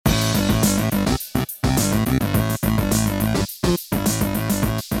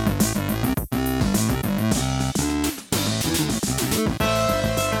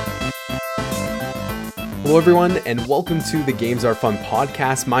Hello, everyone, and welcome to the Games Are Fun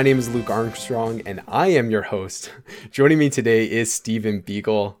podcast. My name is Luke Armstrong, and I am your host. Joining me today is Steven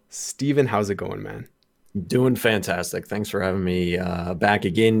Beagle. Steven, how's it going, man? Doing fantastic. Thanks for having me back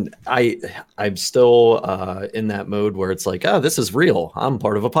again. I'm still in that mode where it's like, oh, this is real. I'm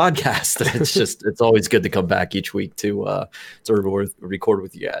part of a podcast. It's always good to come back each week to record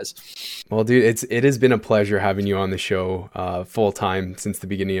with you guys. Well, dude, it has been a pleasure having you on the show full time since the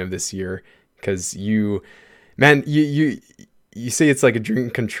beginning of this year. Because you say it's like a dream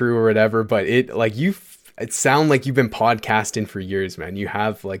come true or whatever, but it sounds like you've been podcasting for years, man. You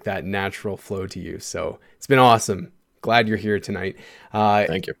have like that natural flow to you. So it's been awesome. Glad you're here tonight.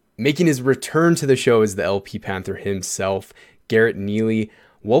 Thank you. Making his return to the show is the LP Panther himself, Garrett Neely.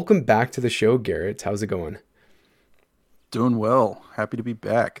 Welcome back to the show, Garrett. How's it going? Doing well. Happy to be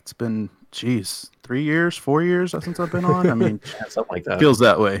back. It's been, 3 years, 4 years since I've been on. I mean, something like that. Feels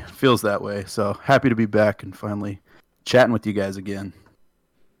that way. So happy to be back and finally chatting with you guys again.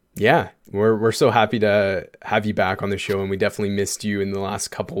 Yeah, we're so happy to have you back on the show, and we definitely missed you in the last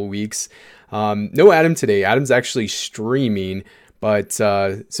couple of weeks. No Adam today. Adam's actually streaming, but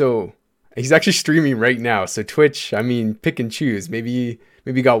so he's actually streaming right now. So Twitch, I mean, pick and choose. Maybe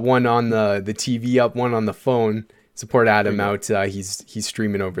got one on the TV up, one on the phone. Support Adam out. He's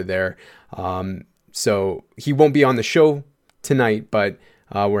streaming over there. So he won't be on the show tonight, but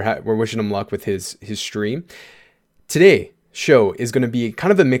we're wishing him luck with his stream. Today show is going to be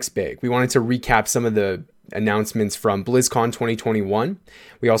kind of a mixed bag. We wanted to recap some of the announcements from BlizzCon 2021.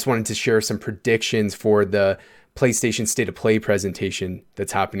 We also wanted to share some predictions for the PlayStation State of Play presentation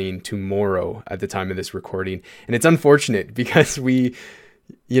that's happening tomorrow at the time of this recording. And it's unfortunate because we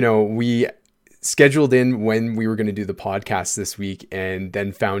scheduled in when we were going to do the podcast this week and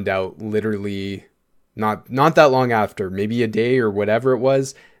then found out literally not that long after, maybe a day or whatever it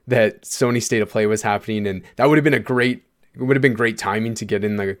was, that Sony State of Play was happening. And that would have been great timing to get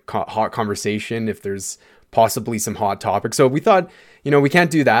in the hot conversation if there's possibly some hot topics. So we thought, we can't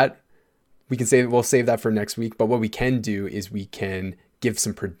do that. We'll save that for next week. But what we can do is we can give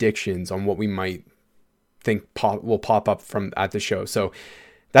some predictions on what we might think will pop up from at the show. So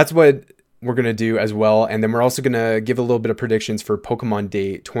that's what we're going to do as well. And then we're also going to give a little bit of predictions for Pokemon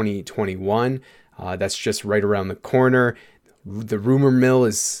Day 2021. That's just right around the corner. The rumor mill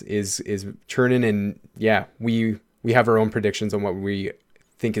is churning, and yeah, we have our own predictions on what we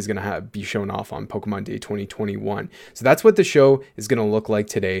think is going to be shown off on Pokemon Day 2021. So that's what the show is going to look like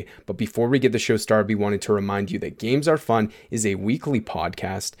today. But before we get the show started, we wanted to remind you that Games Are Fun is a weekly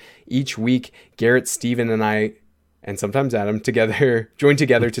podcast. Each week, Garrett, Steven, and I, and sometimes Adam, join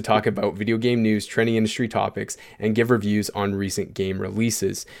together to talk about video game news, trending industry topics, and give reviews on recent game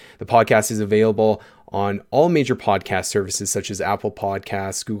releases. The podcast is available on all major podcast services such as Apple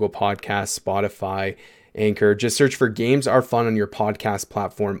Podcasts, Google Podcasts, Spotify, Anchor. Just search for Games Are Fun on your podcast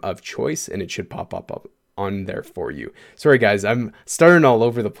platform of choice, and it should pop up on there for you. Sorry, guys, I'm starting all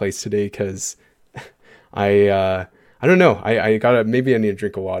over the place today because I don't know. Maybe I need a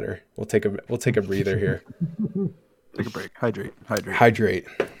drink of water. We'll take a breather here. Take a break. Hydrate.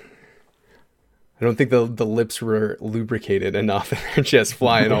 I don't think the lips were lubricated enough. They're just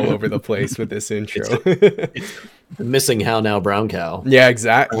flying all over the place with this intro. It's missing How Now Brown Cow. Yeah,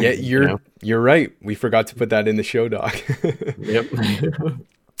 exactly. Yeah, you're right. We forgot to put that in the show doc. Yep.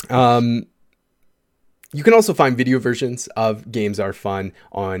 You can also find video versions of Games Are Fun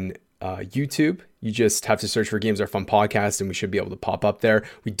on YouTube. You just have to search for Games Are Fun podcast and we should be able to pop up there.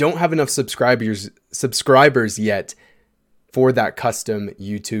 We don't have enough subscribers yet for that custom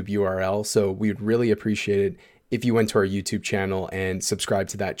YouTube URL. So we would really appreciate it if you went to our YouTube channel and subscribe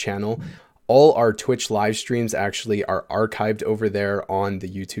to that channel. All our Twitch live streams actually are archived over there on the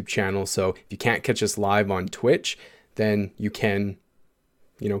YouTube channel. So if you can't catch us live on Twitch, then you can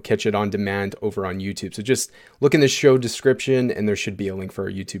catch it on demand over on YouTube. So just look in the show description and there should be a link for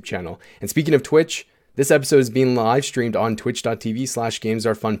our YouTube channel. And speaking of Twitch, this episode is being live streamed on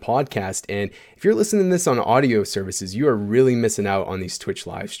twitch.tv/GamesAreFunPodcast. And if you're listening to this on audio services, you are really missing out on these Twitch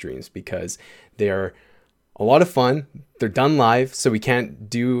live streams because they are a lot of fun. They're done live, so we can't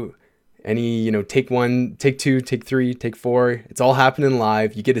do any, take 1, take 2, take 3, take 4. It's all happening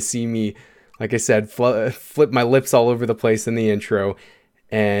live. You get to see me, like I said, flip my lips all over the place in the intro.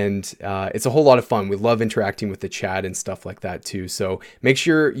 And it's a whole lot of fun. We love interacting with the chat and stuff like that too. So make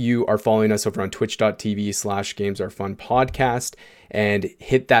sure you are following us over on twitch.tv/GamesAreFunPodcast and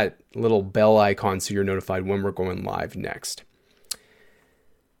hit that little bell icon so you're notified when we're going live next.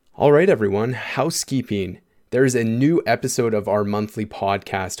 All right, everyone. Housekeeping. There's a new episode of our monthly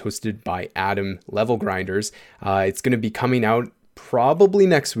podcast hosted by Adam, Level Grinders. It's going to be coming out probably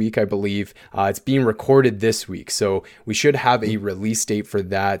next week, I believe. It's being recorded this week, so we should have a release date for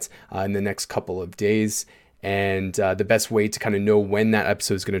that in the next couple of days. And the best way to kind of know when that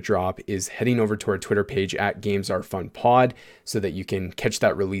episode is going to drop is heading over to our Twitter page at Games Are Fun Pod, so that you can catch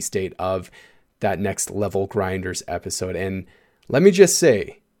that release date of that next Level Grinders episode. And let me just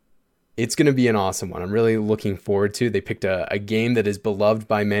say, it's going to be an awesome one. I'm really looking forward to. They picked a game that is beloved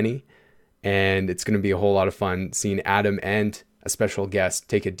by many, and it's going to be a whole lot of fun seeing Adam and a special guest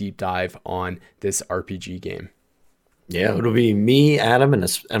take a deep dive on this RPG game. Yeah, it'll be me, Adam,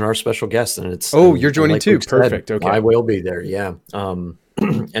 and our special guest, and it's you're joining too. Perfect. Said, okay, I will be there. Yeah, and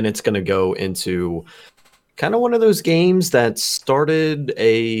it's going to go into kind of one of those games that started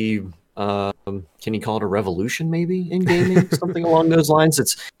a can you call it a revolution, maybe in gaming, something along those lines.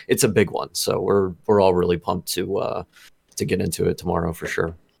 It's a big one, so we're all really pumped to get into it tomorrow for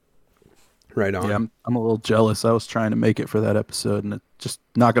sure. Right on. Yeah, I'm a little jealous. I was trying to make it for that episode, and it's just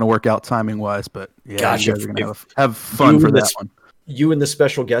not going to work out timing wise. But yeah, gosh, you guys are going to have fun for that one. You and the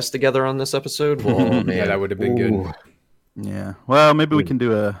special guest together on this episode? Well, man, yeah, that would have been good. Yeah. Well, maybe we can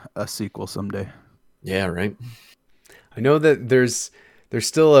do a sequel someday. Yeah, right. I know that there's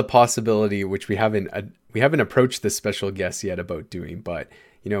still a possibility, which we haven't approached the special guest yet about doing, but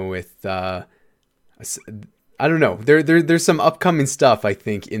with I don't know. There's some upcoming stuff, I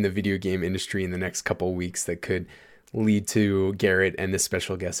think, in the video game industry in the next couple of weeks that could lead to Garrett and the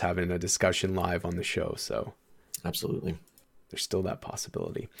special guest having a discussion live on the show. So absolutely, there's still that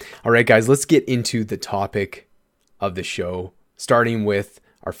possibility. All right, guys, let's get into the topic of the show, starting with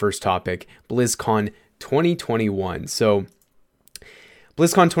our first topic, BlizzCon 2021. So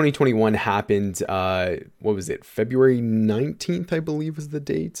BlizzCon 2021 happened, what was it? February 19th, I believe was the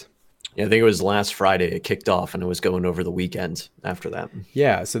date. Yeah, I think it was last Friday it kicked off, and it was going over the weekend after that.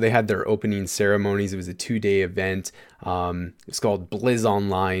 Yeah, so they had their opening ceremonies. It was a 2-day event. It's called Blizz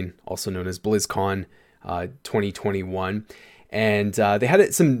Online, also known as BlizzCon 2021. And they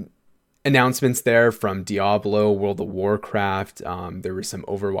had some announcements there from Diablo, World of Warcraft. There was some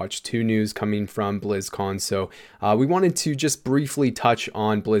Overwatch 2 news coming from BlizzCon. So we wanted to just briefly touch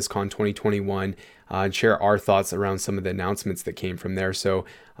on BlizzCon 2021 and share our thoughts around some of the announcements that came from there. So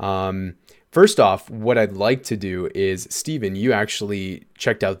first off, what I'd like to do is, Steven, you actually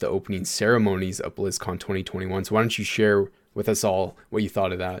checked out the opening ceremonies of BlizzCon 2021. So why don't you share with us all what you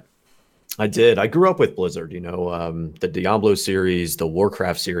thought of that? I did. I grew up with Blizzard, the Diablo series, the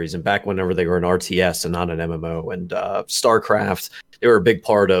Warcraft series, and back whenever they were an RTS and not an MMO, and StarCraft, they were a big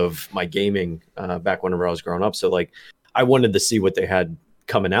part of my gaming back whenever I was growing up. So I wanted to see what they had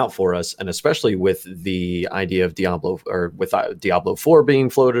coming out for us, and especially with the idea of Diablo, or with Diablo 4 being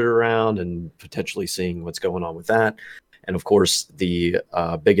floated around and potentially seeing what's going on with that. And of course, the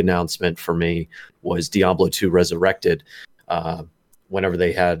big announcement for me was Diablo 2 Resurrected. Whenever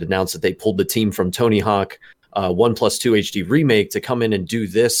they had announced that they pulled the team from Tony Hawk 1+2 HD remake to come in and do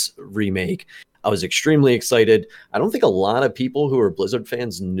this remake, I was extremely excited. I don't think a lot of people who are Blizzard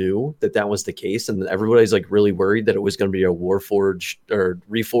fans knew that was the case, and everybody's really worried that it was going to be a Warforged or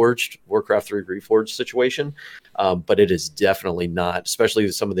Reforged, Warcraft 3 Reforged situation, but it is definitely not, especially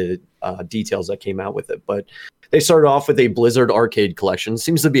with some of the details that came out with it. But they started off with a Blizzard arcade collection.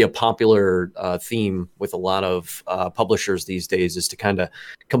 Seems to be a popular theme with a lot of publishers these days, is to kind of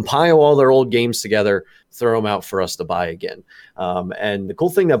compile all their old games together, throw them out for us to buy again. And the cool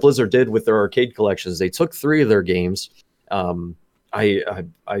thing that Blizzard did with their arcade collections, they took 3 of their games. I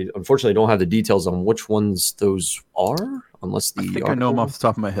unfortunately don't have the details on which ones those are, unless I think I know them off the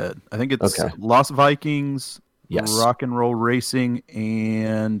top of my head. I think it's Lost Vikings, yes, Rock and Roll Racing,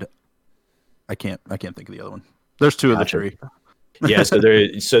 and I can't think of the other one. There's 2 of the 3. Yeah, so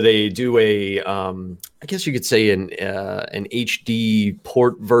they do a I guess you could say an HD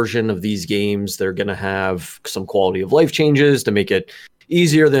port version of these games. They're going to have some quality of life changes to make it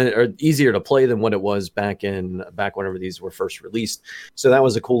easier to play than what it was back whenever these were first released. So that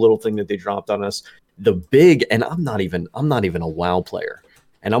was a cool little thing that they dropped on us. And I'm not even a WoW player.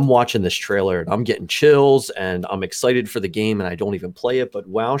 And I'm watching this trailer and I'm getting chills and I'm excited for the game, and I don't even play it. But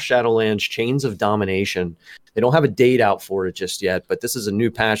WoW Shadowlands Chains of Domination, they don't have a date out for it just yet, but this is a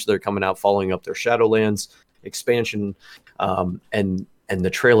new patch they're coming out following up their Shadowlands expansion. And the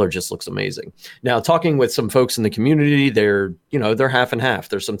trailer just looks amazing. Now, talking with some folks in the community, they're half and half.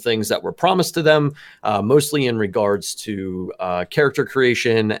 There's some things that were promised to them, mostly in regards to character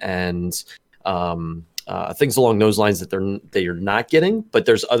creation and things along those lines that they're not getting, but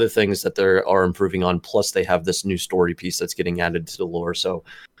there's other things that they are improving on. Plus, they have this new story piece that's getting added to the lore. So,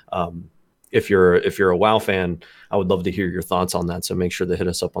 if you're a WoW fan, I would love to hear your thoughts on that. So make sure to hit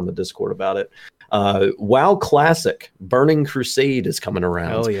us up on the Discord about it. WoW Classic Burning Crusade is coming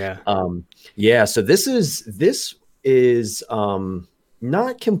around. Oh yeah. Yeah, so this is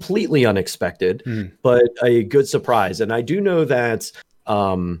not completely unexpected, but a good surprise. And I do know that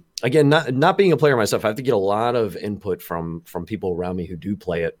again, not being a player myself, I have to get a lot of input from people around me who do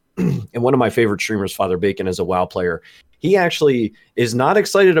play it. And one of my favorite streamers, Father Bacon, is a WoW player. He actually is not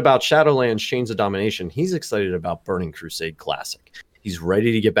excited about Shadowlands Chains of Domination. He's excited about Burning Crusade Classic. He's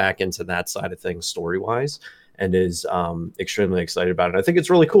ready to get back into that side of things story-wise, and is extremely excited about it. I think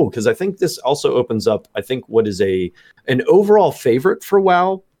it's really cool because I think this also opens up, I think, what is an overall favorite for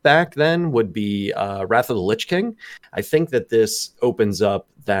WoW back then would be Wrath of the Lich King. I think that this opens up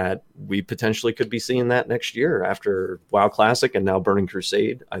that we potentially could be seeing that next year after WoW Classic and now Burning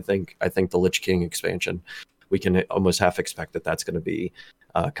Crusade. I think the Lich King expansion, we can almost half expect that that's going to be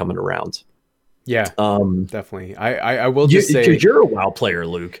coming around. Yeah, definitely. I will just say, you're a WoW player,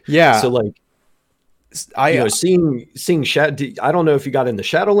 Luke. Yeah. So like, seeing I don't know if you got into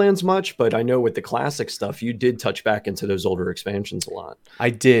Shadowlands much, but I know with the classic stuff, you did touch back into those older expansions a lot. I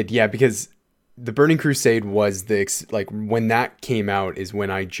did, yeah, because the Burning Crusade was when that came out is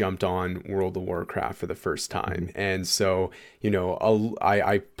when I jumped on World of Warcraft for the first time, and so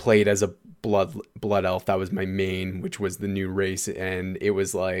I played as a blood elf. That was my main, which was the new race, and it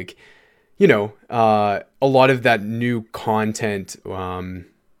was like, a lot of that new content.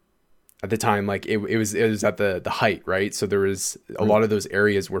 At the time, like it was at the height, right? So there was a lot of those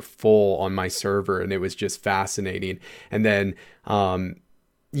areas were full on my server, and it was just fascinating. And then,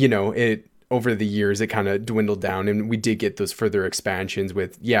 it over the years it kind of dwindled down, and we did get those further expansions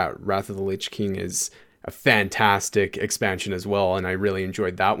with Wrath of the Lich King is a fantastic expansion as well, and I really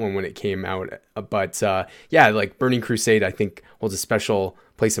enjoyed that one when it came out. But like Burning Crusade, I think holds a special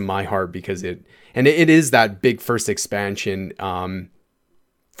place in my heart because it is that big first expansion.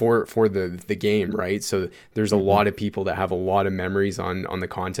 For the game, right? So there's a lot of people that have a lot of memories on the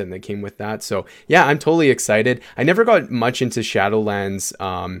content that came with that. So yeah, I'm totally excited. I never got much into Shadowlands.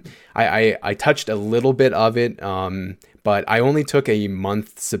 I touched a little bit of it, but I only took a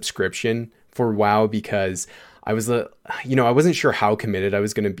month subscription for WoW because I was I wasn't sure how committed I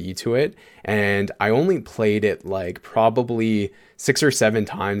was going to be to it, and I only played it like probably 6 or 7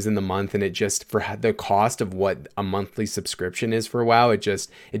 times in the month, and it just, for the cost of what a monthly subscription is for WoW, it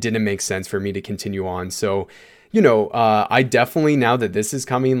didn't make sense for me to continue on. So I definitely, now that this is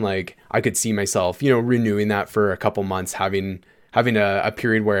coming, like I could see myself renewing that for a couple months, having a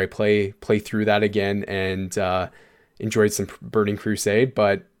period where I play through that again, and enjoyed some Burning Crusade.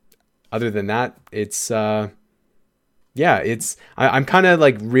 But other than that, I'm kind of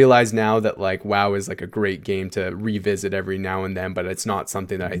like realize now that like WoW is like a great game to revisit every now and then, but it's not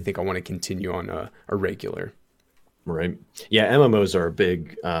something that I think I want to continue on a regular. Right. Yeah. MMOs are a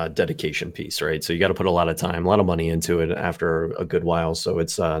big dedication piece, right? So you got to put a lot of time, a lot of money into it after a good while. So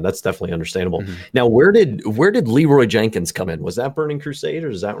it's that's definitely understandable. Mm-hmm. Now, where did Leroy Jenkins come in? Was that Burning Crusade or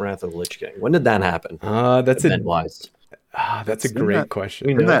is that Wrath of the Lich King? When did that happen? That's event-wise. That's a great question.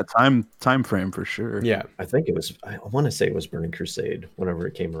 In that time frame for sure. Yeah, I think it was. I want to say it was Burning Crusade whenever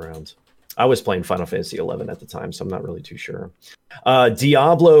it came around. I was playing Final Fantasy XI at the time, so I'm not really too sure.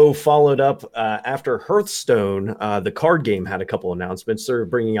 Diablo followed up after Hearthstone. The card game had a couple announcements. They're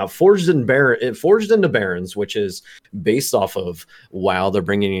bringing out Forged into Barrens, which is based off of WoW. They're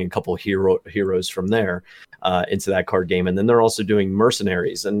bringing in a couple heroes from there into that card game, and then they're also doing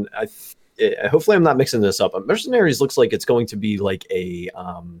Mercenaries. And hopefully I'm not mixing this up, but Mercenaries looks like it's going to be like a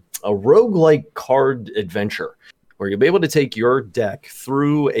roguelike card adventure where you'll be able to take your deck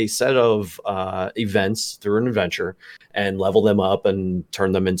through a set of events through an adventure and level them up and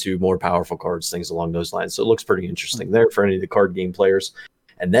turn them into more powerful cards, things along those lines. So it looks pretty interesting there for any of the card game players.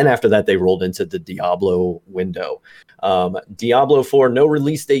 And then after that, they rolled into the Diablo window. Diablo 4, no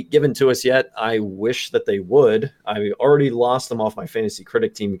release date given to us yet. I wish that they would. I already lost them off my Fantasy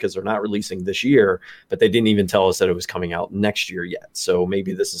Critic team because they're not releasing this year, but they didn't even tell us that it was coming out next year yet. So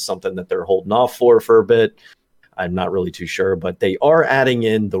maybe this is something that they're holding off for a bit. I'm not really too sure, but they are adding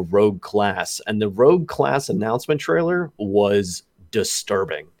in the Rogue class. And the Rogue class announcement trailer was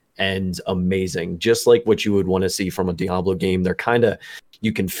disturbing and amazing, just like what you would want to see from a Diablo game. They're kind of,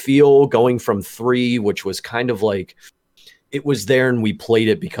 you can feel going from 3, which was kind of like, it was there and we played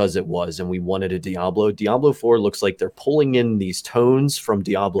it because it was, and we wanted a Diablo. Diablo 4 looks like they're pulling in these tones from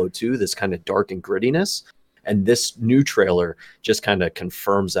Diablo 2, this kind of dark and grittiness. And this new trailer just kind of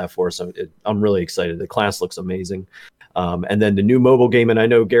confirms that for us. I'm really excited. The class looks amazing. And then the new mobile game, and I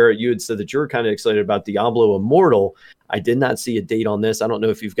know, Garrett, you had said that you're kind of excited about Diablo Immortal. I did not see a date on this. I don't know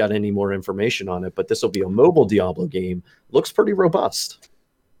if you've got any more information on it, but this will be a mobile Diablo game. Looks pretty robust.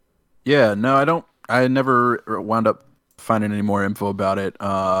 Yeah, no, I don't. I never wound up finding any more info about it.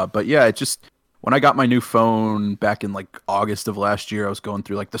 But yeah, it just when I got my new phone back in like August of last year, I was going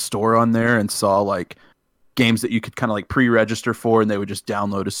through like the store on there and saw like games that you could kind of like pre-register for, and they would just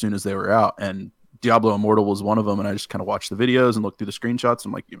download as soon as they were out. And Diablo Immortal was one of them, and I just kind of watched the videos and looked through the screenshots.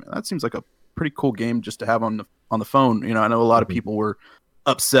 I'm like, man, that seems like a pretty cool game just to have on the phone. You know, I know a lot of people were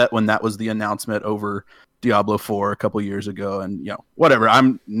upset when that was the announcement over Diablo 4 a couple years ago, and you know, whatever.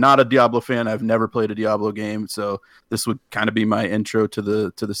 I'm not a Diablo fan. I've never played a Diablo game, so this would kind of be my intro to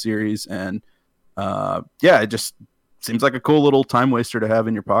the series. And yeah, it just seems like a cool little time waster to have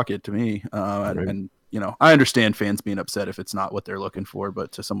in your pocket to me. Right. And you know, I understand fans being upset if it's not what they're looking for,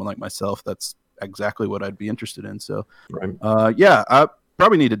 but to someone like myself, that's exactly what I'd be interested in. So, Right. yeah, I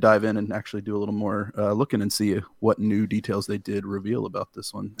probably need to dive in and actually do a little more looking and see what new details they did reveal about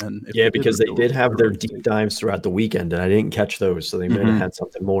this one. And if Yeah, because they reveal did it, have their really deep dives throughout the weekend, and I didn't catch those, so they might have had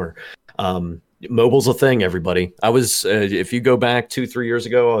something more. Mobile's a thing, everybody. I was, if you go back 2-3 years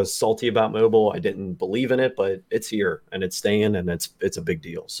ago, I was salty about mobile. I didn't believe in it, but it's here and it's staying, and it's a big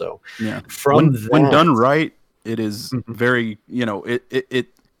deal. So yeah, from when that, done right, it is very, you know,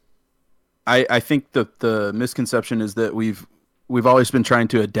 I think that the misconception is that we've always been trying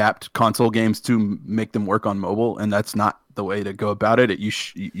to adapt console games to make them work on mobile, and that's not the way to go about it.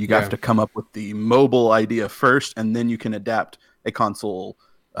 You have to come up with the mobile idea first, and then you can adapt a console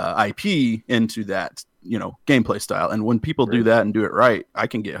IP into that, you know, gameplay style. And when people do that and do it right, I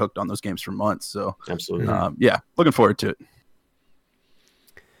can get hooked on those games for months. So absolutely, yeah, looking forward to it.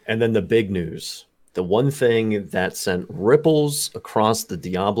 And then the big news. The one thing that sent ripples across the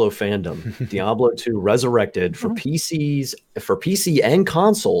Diablo fandom, Diablo 2 Resurrected for PC and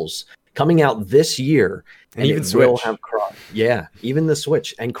consoles, coming out this year, and even Switch. Even the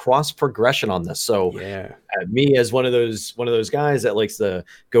Switch, and cross progression on this. So yeah, me as one of those guys that likes to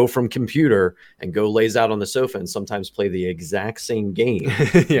go from computer and go lays out on the sofa and sometimes play the exact same game.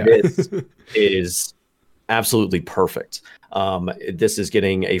 This is absolutely perfect. This is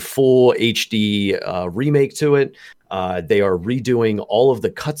getting a full HD remake to it. They are redoing all of the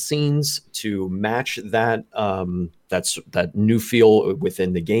cutscenes to match that that new feel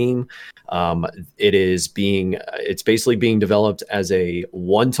within the game. It's basically being developed as a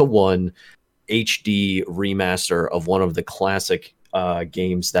 1-to-1 HD remaster of one of the classic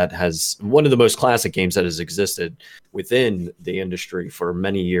games that has one of the most classic games that has existed within the industry for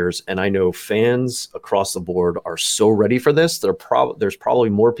many years. And I know fans across the board are so ready for this. There's probably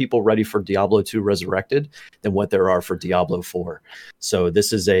more people ready for Diablo 2 Resurrected than what there are for Diablo 4. So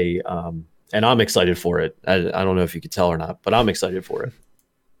this is and I'm excited for it. I don't know if you could tell or not, but I'm excited for it.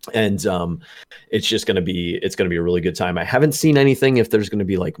 And it's going to be a really good time. I haven't seen anything if there's going to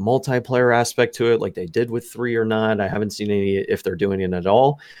be like multiplayer aspect to it, like they did with 3 or not. I haven't seen any if they're doing it at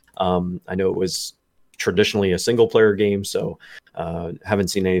all. I know it was traditionally a single player game, so haven't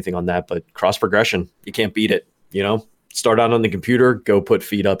seen anything on that. But cross progression, you can't beat it. You know, start out on the computer, go put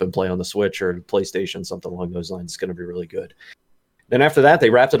feet up and play on the Switch or PlayStation, something along those lines. It's going to be really good. Then after that, they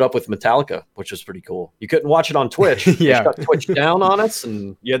wrapped it up with Metallica, which was pretty cool. You couldn't watch it on Twitch. Yeah. They shut Twitch down on us,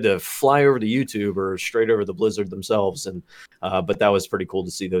 and you had to fly over to YouTube or straight over to Blizzard themselves. And but that was pretty cool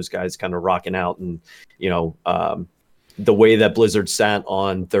to see those guys kind of rocking out. And you know, the way that Blizzard sat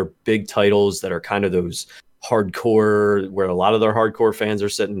on their big titles that are kind of those hardcore, where a lot of their hardcore fans are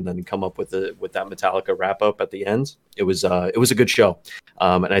sitting, and then come up with that Metallica wrap up at the end. It was a good show,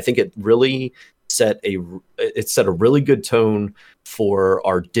 and I think it really set a really good tone for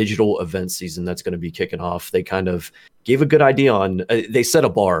our digital event season that's going to be kicking off. They kind of gave a good idea on they set a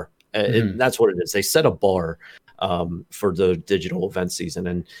bar, and that's what it is. They set a bar for the digital event season,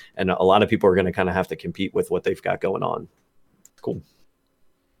 and a lot of people are going to kind of have to compete with what they've got going on. Cool.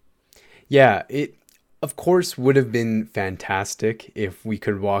 Yeah, it of course would have been fantastic if we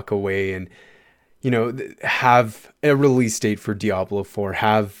could walk away and, you know, have a release date for Diablo 4,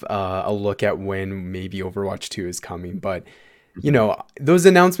 have a look at when maybe Overwatch 2 is coming. But, you know, those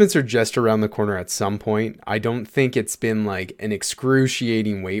announcements are just around the corner at some point. I don't think it's been like an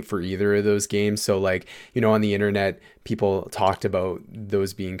excruciating wait for either of those games. So like, you know, on the internet, people talked about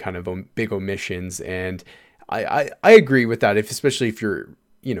those being kind of big omissions. And I agree with that, especially if you're,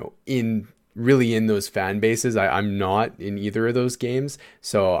 you know, really in those fan bases. I'm not in either of those games,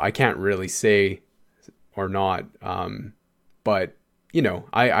 so I can't really say or not. But you know,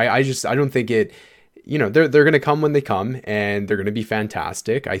 I don't think it, you know, they're going to come when they come, and they're going to be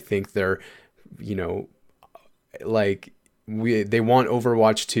fantastic. I think they're, you know, like they want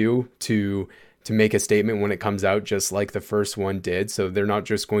Overwatch 2 to to make a statement when it comes out, just like the first one did. So they're not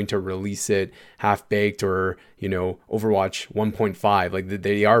just going to release it half baked or, Overwatch 1.5. Like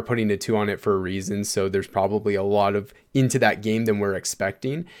they are putting a 2 on it for a reason. So there's probably a lot of into that game than we're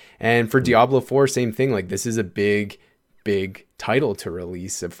expecting. And for Diablo 4, same thing. Like this is a big title to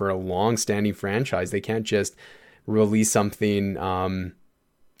release for a long-standing franchise. They can't just release something,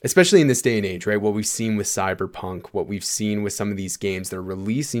 especially in this day and age, right? What we've seen with Cyberpunk, what we've seen with some of these games, they're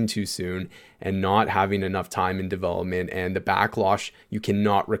releasing too soon and not having enough time in development, and the backlash you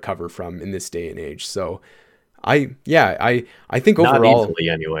cannot recover from in this day and age. So I think overall, not easily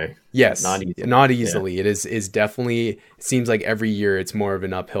anyway. Yes, not easily. Yeah. It is definitely, it seems like every year it's more of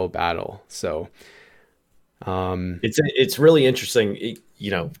an uphill battle. So it's really interesting.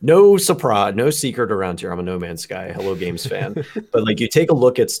 No surprise, no secret around here. I'm a No Man's Sky Hello Games fan, but like you take a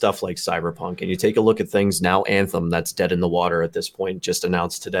look at stuff like Cyberpunk, and you take a look at things now. Anthem, that's dead in the water at this point, just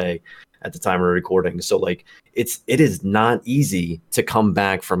announced today at the time of recording. So like it is not easy to come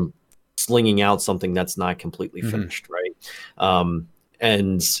back from slinging out something that's not completely finished, right?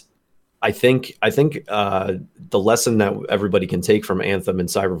 And I think the lesson that everybody can take from Anthem and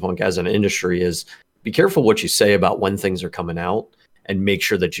Cyberpunk as an industry is be careful what you say about when things are coming out, and make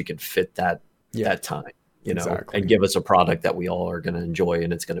sure that you can fit that time, exactly. And give us a product that we all are going to enjoy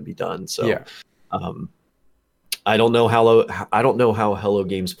and it's going to be done. So, I don't know how Hello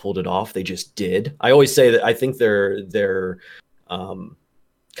Games pulled it off. They just did. I always say that I think they're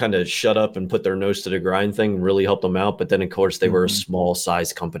kind of shut up and put their nose to the grind thing really helped them out. But then of course they were a small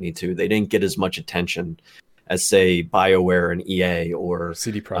size company too. They didn't get as much attention as say BioWare and EA or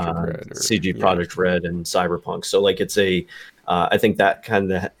CD Projekt Red, CG Projekt Red and Cyberpunk. So like it's I think that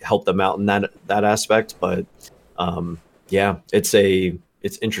kind of helped them out in that aspect. But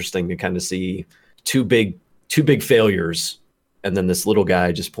it's interesting to kind of see two big failures and then this little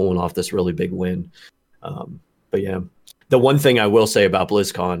guy just pulling off this really big win. But yeah, the one thing I will say about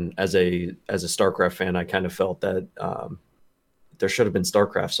BlizzCon as a StarCraft fan, I kind of felt that there should have been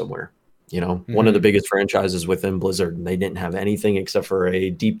StarCraft somewhere. One of the biggest franchises within Blizzard, and they didn't have anything except for a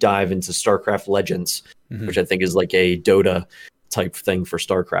deep dive into StarCraft Legends, which I think is like a Dota type thing for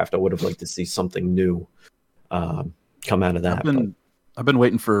StarCraft. I would have liked to see something new come out of that. I've been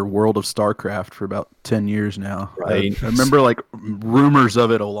waiting for World of StarCraft for about 10 years now. Right. I remember like rumors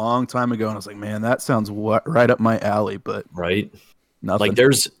of it a long time ago, and I was like, man, that sounds right up my alley. But right, nothing. Like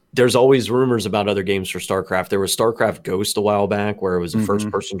there's always rumors about other games for StarCraft. There was StarCraft Ghost a while back, where it was a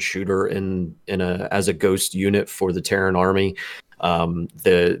first-person shooter as a ghost unit for the Terran army.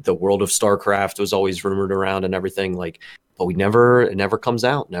 The World of StarCraft was always rumored around and everything. Like, but it never comes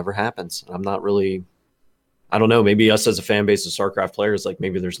out, never happens. I'm not really. I don't know. Maybe us as a fan base of StarCraft players, like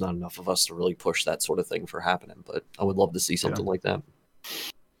maybe there's not enough of us to really push that sort of thing for happening. But I would love to see something like that.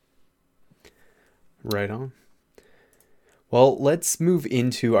 Right on. Well, let's move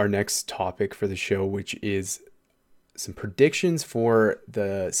into our next topic for the show, which is some predictions for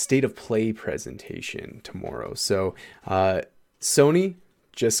the State of Play presentation tomorrow. So Sony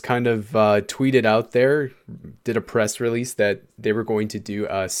just kind of tweeted out there, did a press release that they were going to do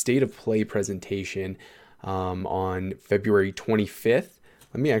a State of Play presentation on February 25th.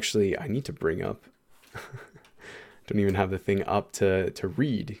 I need to bring up, don't even have the thing up to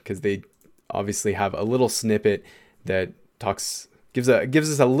read, because they obviously have a little snippet that gives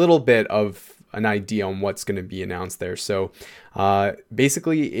us a little bit of an idea on what's going to be announced there. So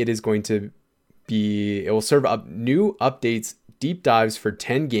basically it will serve up new updates, deep dives for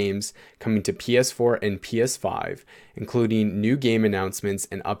 10 games coming to PS4 and PS5, including new game announcements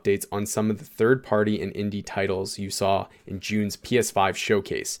and updates on some of the third-party and indie titles you saw in June's PS5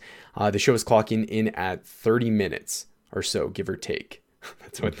 showcase. The show is clocking in at 30 minutes or so, give or take.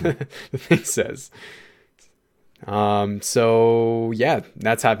 That's what the thing says. So yeah,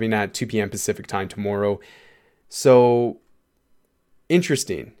 that's happening at 2 p.m. Pacific time tomorrow. So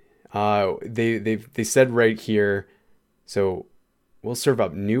interesting. They said right here, so we'll serve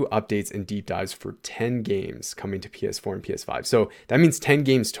up new updates and deep dives for 10 games coming to PS4 and PS5. So that means 10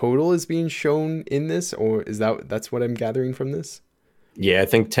 games total is being shown in this, or that's what I'm gathering from this? Yeah, I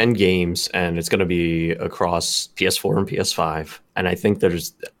think 10 games, and it's going to be across PS4 and PS5. And I think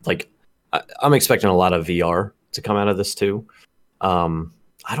there's I'm expecting a lot of VR to come out of this too.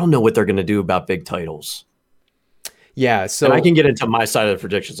 I don't know what they're going to do about big titles. Yeah, so and I can get into my side of the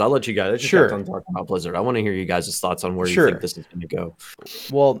predictions. I'll let you guys. Sure. Talk about Blizzard. I want to hear you guys' thoughts on where you think this is going to go.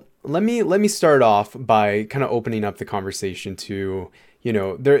 Well, let me start off by kind of opening up the conversation to,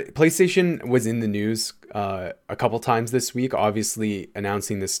 PlayStation was in the news a couple times this week, obviously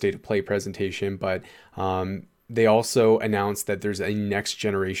announcing the State of Play presentation, but they also announced that there's a next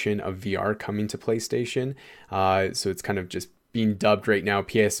generation of VR coming to PlayStation. So it's kind of just being dubbed right now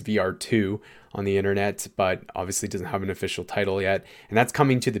PSVR 2 on the internet, but obviously doesn't have an official title yet. And that's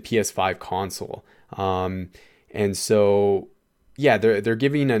coming to the PS5 console. And so, yeah, they're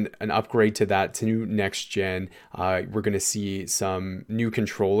giving an upgrade to that to next gen. We're going to see some new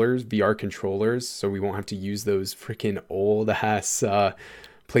controllers, VR controllers, so we won't have to use those freaking old ass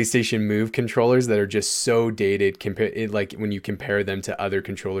PlayStation Move controllers that are just so dated like when you compare them to other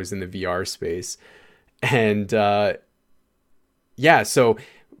controllers in the VR space. And yeah, so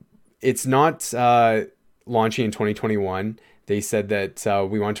it's not launching in 2021. They said that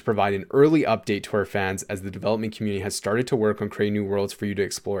we want to provide an early update to our fans as the development community has started to work on creating new worlds for you to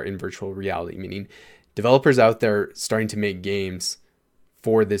explore in virtual reality, meaning developers out there starting to make games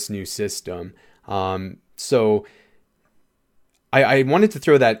for this new system. So I wanted to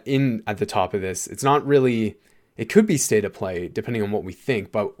throw that in at the top of this. It's not really, it could be state of play depending on what we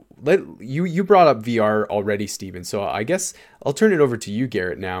think, but you brought up VR already, Steven. So I guess I'll turn it over to you,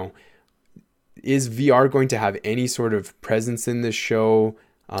 Garrett, now. Is VR going to have any sort of presence in this show?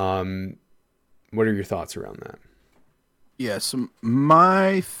 What are your thoughts around that? Yeah, so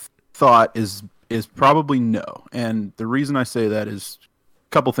my thought is probably no. And the reason I say that is a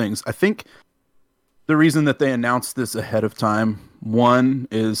couple things. I think the reason that they announced this ahead of time, one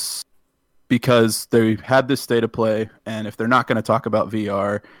is because they had this state of play, and if they're not going to talk about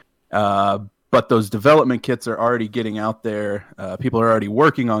VR, but those development kits are already getting out there, people are already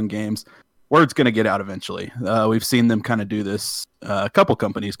working on games, word's going to get out eventually. We've seen them kind of do this. A couple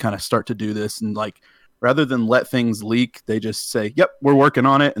companies kind of start to do this, and like rather than let things leak, they just say, "Yep, we're working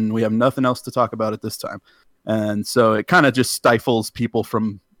on it, and we have nothing else to talk about at this time." And so it kind of just stifles people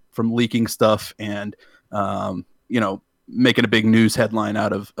from leaking stuff and making a big news headline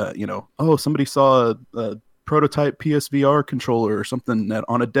out of oh, somebody saw a prototype PSVR controller or something that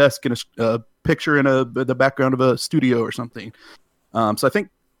on a desk in a picture in the background of a studio or something. So I think.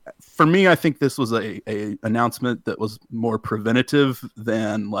 For me, I think this was a announcement that was more preventative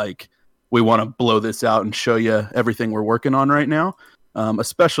than like we want to blow this out and show you everything we're working on right now,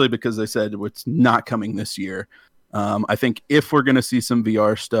 especially because they said it's not coming this year. I think if we're going to see some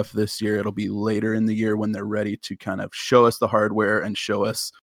VR stuff this year, it'll be later in the year when they're ready to kind of show us the hardware and show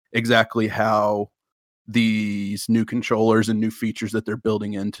us exactly how these new controllers and new features that they're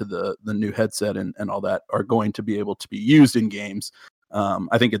building into the new headset and all that are going to be able to be used in games.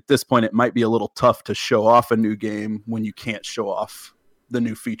 I think at this point, it might be a little tough to show off a new game when you can't show off the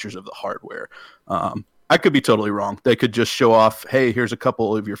new features of the hardware. I could be totally wrong. They could just show off, hey, here's a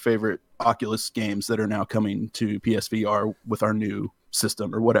couple of your favorite Oculus games that are now coming to PSVR with our new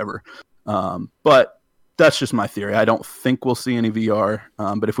system or whatever. But that's just my theory. I don't think we'll see any VR.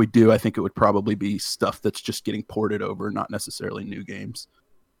 But if we do, I think it would probably be stuff that's just getting ported over, not necessarily new games.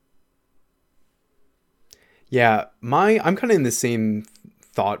 Yeah, I'm kind of in the same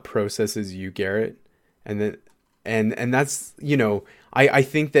thought process as you, Garrett, and that's I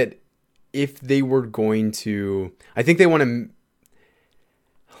think that if they were going to, I think they want to.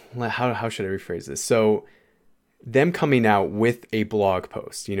 How should I rephrase this? So, them coming out with a blog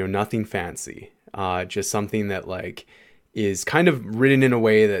post, nothing fancy, just something that like is kind of written in a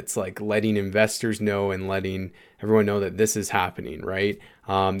way that's like letting investors know and letting everyone know that this is happening, right?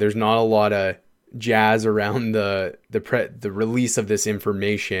 There's not a lot of jazz around the release of this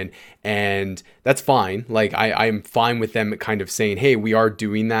information, and that's fine. Like I'm fine with them kind of saying, hey, we are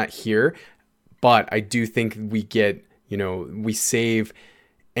doing that here, but I do think we get, we save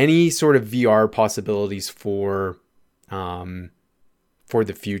any sort of VR possibilities for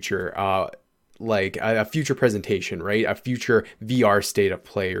the future, like a future presentation, right? A future VR state of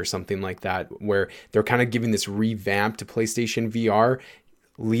play or something like that, where they're kind of giving this revamp to PlayStation VR,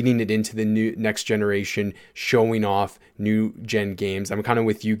 leading it into the new next generation, showing off new gen games. I'm kind of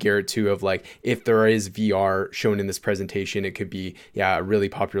with you, Garrett, too, of like, if there is VR shown in this presentation, it could be, a really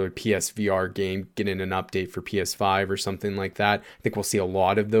popular PSVR game getting an update for PS5 or something like that. I think we'll see a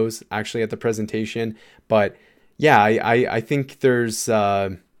lot of those actually at the presentation. But yeah, I think there's,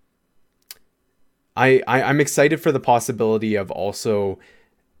 I'm excited for the possibility of also,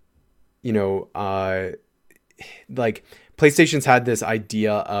 like, PlayStation's had this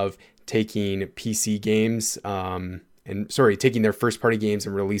idea of taking PC games, taking their first party games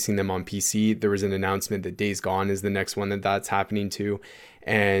and releasing them on PC. There was an announcement that Days Gone is the next one that's happening to.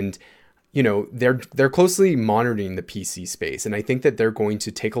 And, they're closely monitoring the PC space. And I think that they're going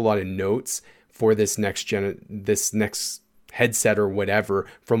to take a lot of notes for this next headset or whatever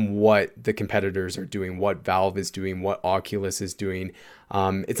from what the competitors are doing, what Valve is doing, what Oculus is doing.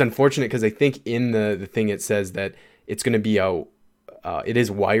 It's unfortunate because I think in the thing it says that it's going to be it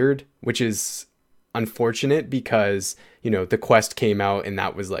is wired, which is unfortunate because, the Quest came out and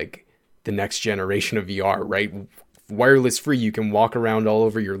that was like the next generation of VR, right? Wireless free, you can walk around all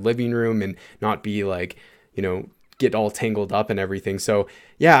over your living room and not be like, get all tangled up and everything. So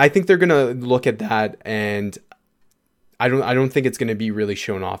yeah, I think they're going to look at that, and I don't think it's going to be really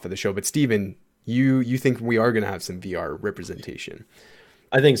shown off at the show. But Steven, you think we are going to have some VR representation?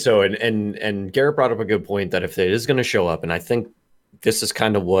 I think so. And Garrett brought up a good point that if it is going to show up, and I think this is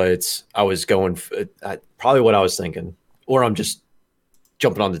kind of what I was going, probably what I was thinking, or I'm just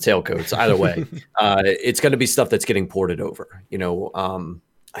jumping on the tailcoats. Either way, it's going to be stuff that's getting ported over.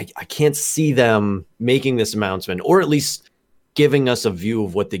 I can't see them making this announcement, or at least giving us a view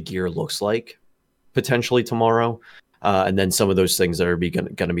of what the gear looks like potentially tomorrow. And then some of those things that are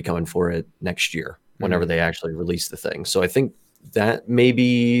going to be coming for it next year, whenever they actually release the thing. So I think that may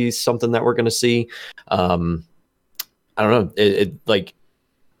be something that we're going to see. I don't know. Like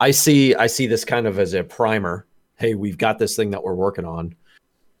I see this kind of as a primer. Hey, we've got this thing that we're working on.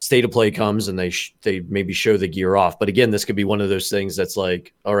 State of Play comes and they maybe show the gear off. But again, this could be one of those things that's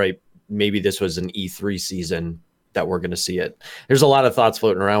like, all right, maybe this was an E3 season that we're going to see it. There's a lot of thoughts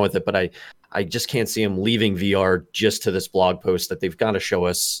floating around with it, but I just can't see them leaving VR just to this blog post that they've got to show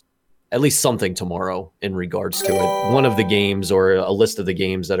us at least something tomorrow in regards to it. One of the games or a list of the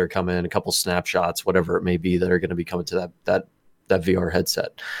games that are coming, a couple snapshots, whatever it may be, that are going to be coming to that VR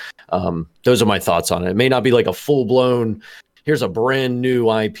headset. Those are my thoughts on it. It may not be like a full-blown, here's a brand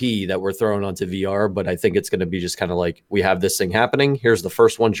new IP that we're throwing onto VR, but I think it's going to be just kind of like, we have this thing happening. Here's the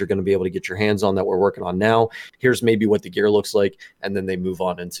first ones you're going to be able to get your hands on that we're working on now. Here's maybe what the gear looks like. And then they move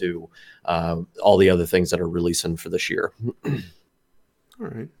on into all the other things that are releasing for this year. All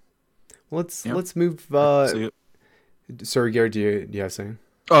right. Let's move. Sorry, Gary, do you have something?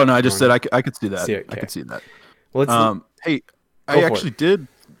 Oh, no, I just said I could see that. Okay. I could see that. Well, hey, I actually did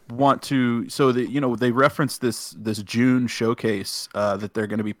want to, so that they referenced this June showcase that they're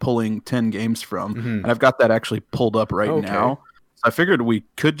going to be pulling 10 games from, and I've got that actually pulled up right now. So I figured we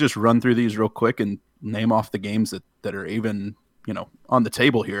could just run through these real quick and name off the games that are even on the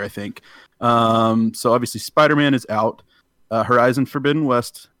table here, I think. So obviously Spider-Man is out. Horizon Forbidden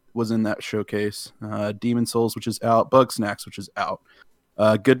West was in that showcase. Demon Souls, which is out. Bugsnax, which is out.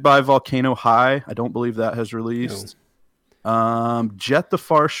 Goodbye Volcano High, I don't believe that has released. Jet the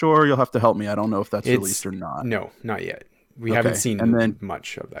Far Shore, you'll have to help me. I don't know if that's released or not. No, not yet. We haven't seen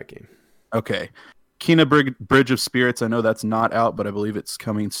much of that game. Okay. Kena Bridge of Spirits, I know that's not out, but I believe it's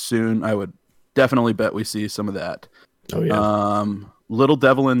coming soon. I would definitely bet we see some of that. Oh, yeah. Little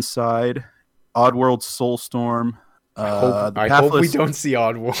Devil Inside, Oddworld Soulstorm. I hope we don't see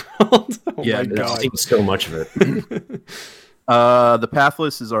Oddworld. Oh yeah, my God. I've seen so much of it. The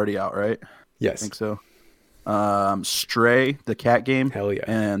Pathless is already out, right? Yes. I think so. Stray, the cat game, hell yeah,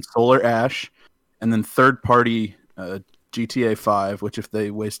 and Solar Ash, and then third party GTA 5, which if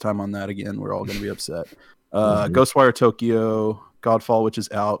they waste time on that again, we're all going to be upset. Ghostwire Tokyo, Godfall, which is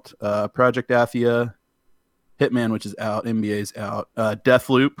out, Project Athia, Hitman, which is out, NBA's out,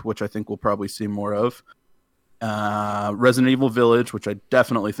 Deathloop, which I think we'll probably see more of, Resident Evil Village, which I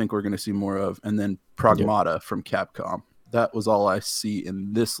definitely think we're going to see more of, and then Pragmata from Capcom. That was all I see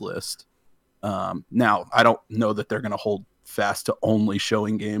in this list. Now, I don't know that they're going to hold fast to only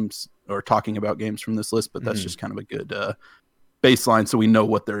showing games or talking about games from this list, but that's just kind of a good baseline, so we know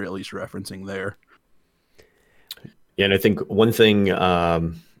what they're at least referencing there. Yeah, and I think one thing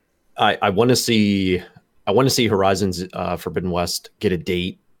I want to see Horizon's Forbidden West get a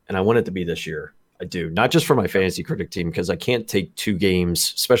date, and I want it to be this year. I do, not just for my fantasy critic team, because I can't take two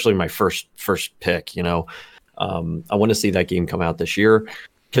games, especially my first pick. I want to see that game come out this year.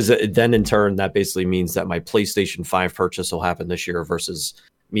 Because then in turn, that basically means that my PlayStation 5 purchase will happen this year versus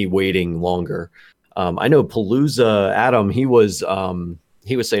me waiting longer. I know Palooza, Adam, he was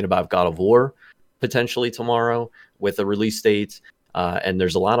saying about God of War potentially tomorrow with a release date. And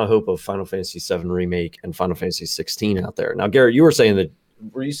there's a lot of hope of Final Fantasy VII Remake and Final Fantasy 16 out there. Now, Garrett,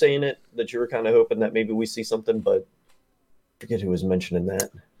 were you saying that you were kind of hoping that maybe we see something, but I forget who was mentioning that.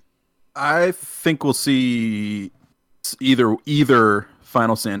 I think we'll see either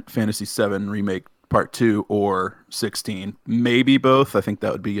Final Fantasy VII Remake Part 2 or 16. Maybe both. I think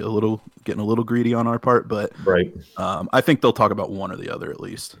that would be getting a little greedy on our part, but right. I think they'll talk about one or the other at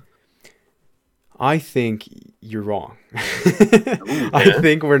least. I think you're wrong. I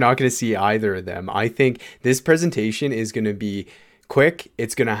think we're not going to see either of them. I think this presentation is going to be quick.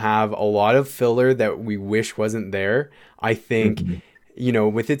 It's going to have a lot of filler that we wish wasn't there. I think,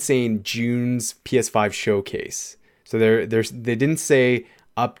 with it saying June's PS5 showcase. So they didn't say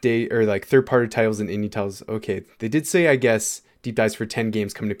update or like third-party titles and indie titles. Okay, they did say, I guess, deep dives for 10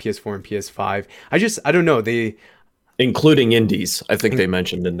 games coming to PS4 and PS5. I don't know. Including indies, I think they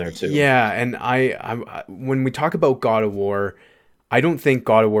mentioned in there too. Yeah, and I when we talk about God of War, I don't think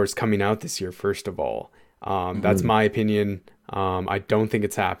God of War is coming out this year, first of all. That's my opinion. I don't think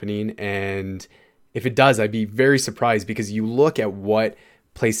it's happening. And if it does, I'd be very surprised, because you look at what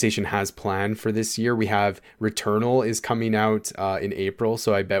PlayStation has planned for this year. We have Returnal is coming out in April,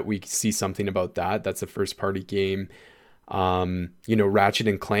 so I bet we see something about that. That's a first party game. Ratchet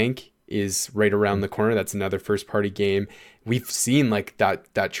and Clank is right around the corner. That's another first party game. We've seen like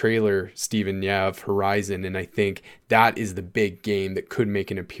that trailer, Steven, of Horizon, and I think that is the big game that could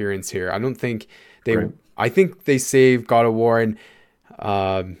make an appearance here. I don't think I think they save God of War and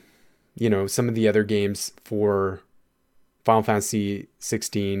some of the other games for Final Fantasy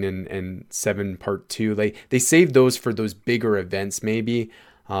 16 and 7 Part 2. They saved those for those bigger events maybe,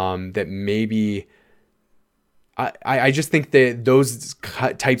 that maybe I just think that those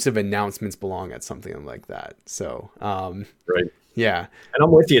types of announcements belong at something like that. So, right. Yeah. And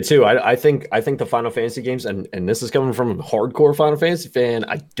I'm with you too. I think the Final Fantasy games, and this is coming from a hardcore Final Fantasy fan,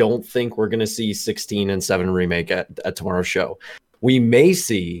 I don't think we're going to see 16 and 7 remake at tomorrow's show. We may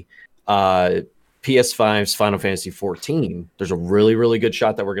see PS5's Final Fantasy 14. There's a really, really good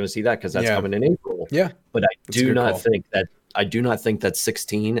shot that we're going to see that, because that's coming in April. Yeah. But I do not think that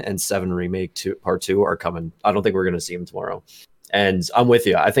 16 and 7 remake part 2 are coming. I don't think we're going to see them tomorrow. And I'm with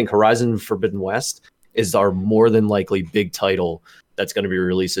you. I think Horizon Forbidden West is our more than likely big title that's going to be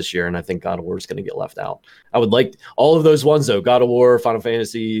released this year, and I think God of War is going to get left out. I would like all of those ones though. God of War, Final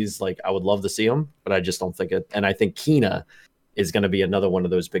Fantasies, I would love to see them, but I just don't think it. And I think Kena is going to be another one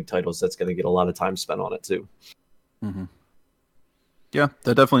of those big titles that's going to get a lot of time spent on it too. Mm-hmm. Yeah,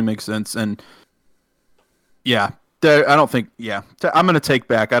 that definitely makes sense. And yeah, I don't think. Yeah, I'm going to take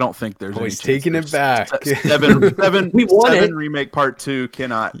back. I don't think there's. Always taking it back. Seven it. Remake Part 2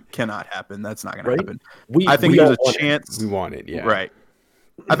 cannot happen. That's not going to happen. I think there's a chance. We want it. Yeah. Right.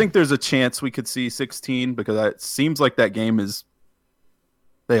 I think there's a chance we could see 16, because it seems like that game is.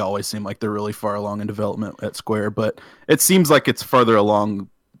 They always seem like they're really far along in development at Square, but it seems like it's farther along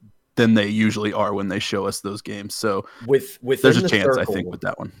than they usually are when they show us those games. So there's a chance, I think, with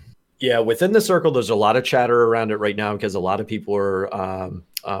that one. Yeah, within the circle, there's a lot of chatter around it right now, because a lot of people are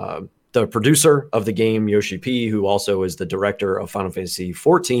the producer of the game, Yoshi P, who also is the director of Final Fantasy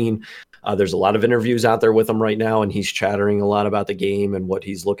 14. There's a lot of interviews out there with him right now, and he's chattering a lot about the game and what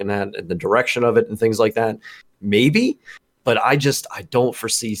he's looking at and the direction of it and things like that. Maybe. But I don't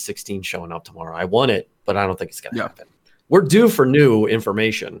foresee 16 showing up tomorrow. I want it, but I don't think it's going to happen. We're due for new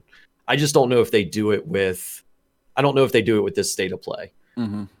information. I just don't know if they do it with. I don't know if they do it with this state of play.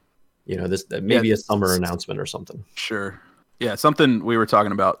 Mm-hmm. This maybe a summer announcement or something. Sure. Yeah, something we were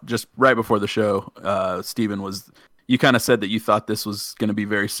talking about just right before the show. Steven, you kind of said that you thought this was going to be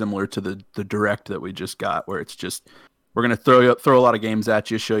very similar to the direct that we just got, where it's just. We're going to throw a lot of games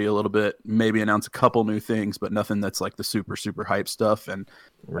at you, show you a little bit, maybe announce a couple new things, but nothing that's like the super, super hype stuff. And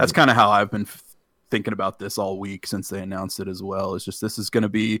that's kind of how I've been thinking about this all week since they announced it as well. It's just, this is going to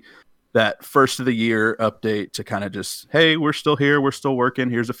be that first of the year update to kind of just, hey, we're still here. We're still working.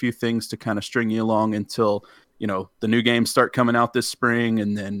 Here's a few things to kind of string you along until, the new games start coming out this spring.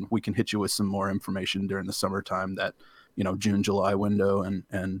 And then we can hit you with some more information during the summertime, that, June, July window,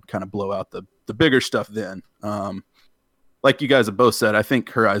 and kind of blow out the bigger stuff then. Like you guys have both said, I think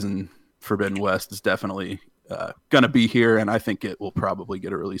Horizon Forbidden West is definitely going to be here, and I think it will probably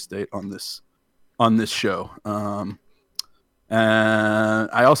get a release date on this show. And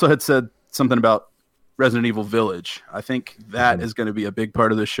I also had said something about Resident Evil Village. I think that is going to be a big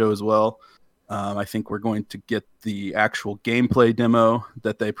part of this show as well. I think we're going to get the actual gameplay demo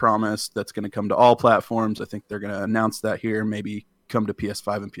that they promised that's going to come to all platforms. I think they're going to announce that here, maybe come to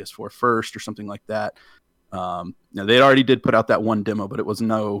PS5 and PS4 first or something like that. They already did put out that one demo, but there was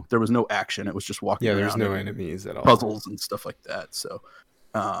no action. It was just walking around. Yeah, there's no enemies at all. Puzzles and stuff like that. So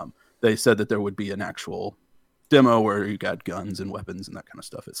they said that there would be an actual demo where you got guns and weapons and that kind of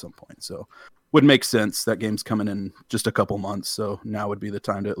stuff at some point. So would make sense. That game's coming in just a couple months, so now would be the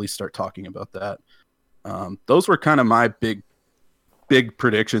time to at least start talking about that. Those were kind of my big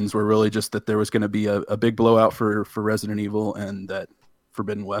predictions, were really just that there was going to be a big blowout for Resident Evil, and that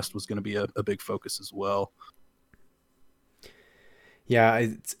Forbidden West was going to be a big focus as well. Yeah,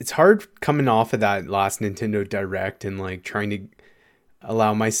 it's hard coming off of that last Nintendo Direct and trying to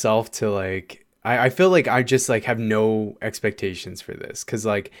allow myself to I feel like I just like have no expectations for this because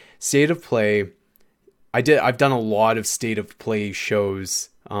like State of Play, I've done a lot of State of Play shows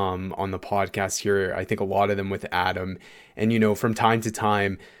on the podcast here. I think a lot of them with Adam, and you know, from time to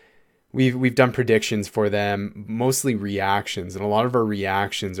time we've done predictions for them, mostly reactions, and a lot of our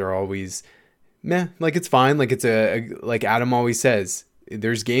reactions are always meh, like it's fine, like it's like Adam always says,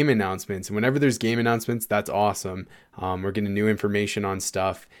 there's game announcements, and whenever there's game announcements, that's awesome. We're getting new information on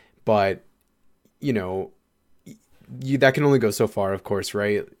stuff, but you know, that can only go so far, of course,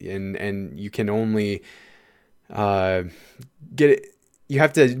 right? And you can only get it. You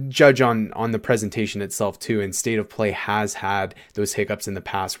have to judge on the presentation itself too. And State of Play has had those hiccups in the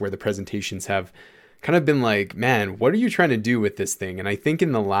past where the presentations have kind of been like, man, what are you trying to do with this thing? And I think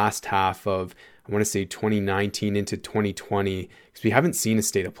in the last half of, I want to say 2019 into 2020, because we haven't seen a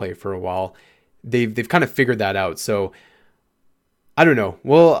State of Play for a while, they've kind of figured that out. So I don't know.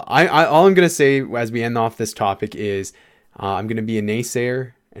 Well, I all I'm going to say as we end off this topic is I'm going to be a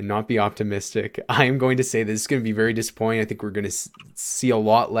naysayer and not be optimistic. I am going to say this is going to be very disappointing. I think we're going to see a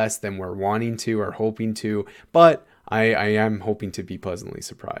lot less than we're wanting to or hoping to, but I am hoping to be pleasantly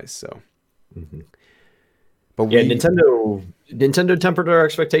surprised. So, but yeah, Nintendo tempered our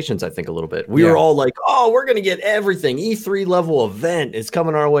expectations, I think, a little bit. We were all like, "Oh, we're going to get everything. E3 level event is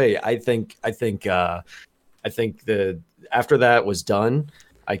coming our way." I think after that was done,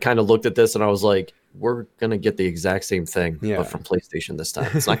 I kind of looked at this and I was like, we're going to get the exact same thing, but from PlayStation this time.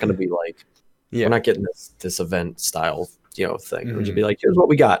 It's not going to be like, we're not getting this event style, thing. It would just be like, here's what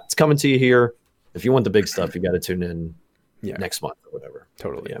we got. It's coming to you here. If you want the big stuff, you got to tune in next month or whatever.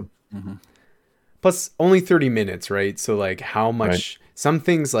 Totally. Yeah. Plus only 30 minutes, right? So like how much, some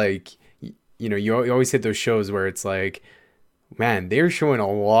things like, you always hit those shows where it's like, man, they're showing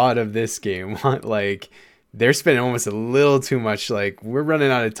a lot of this game. Like, they're spending almost a little too much. Like, we're running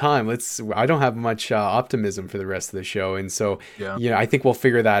out of time. I don't have much optimism for the rest of the show. And so, I think we'll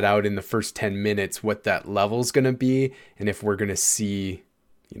figure that out in the first 10 minutes, what that level's going to be. And if we're going to see,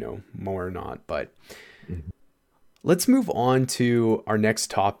 more or not, but let's move on to our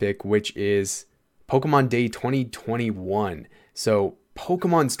next topic, which is Pokemon Day 2021. So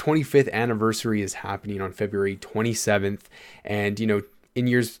Pokemon's 25th anniversary is happening on February 27th. And, in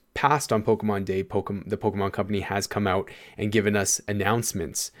years past on Pokemon Day, the Pokemon Company has come out and given us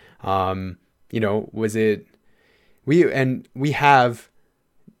announcements. We have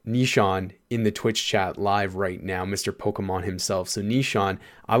Nishan in the Twitch chat live right now, Mr. Pokemon himself. So Nishan,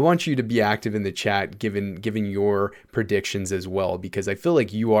 I want you to be active in the chat, giving your predictions as well, because I feel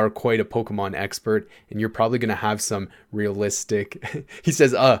like you are quite a Pokemon expert and you're probably going to have some realistic, he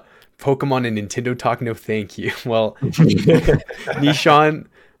says, Pokemon and Nintendo talk, no thank you. Well, Nishan,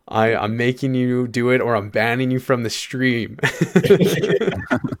 I'm making you do it or I'm banning you from the stream.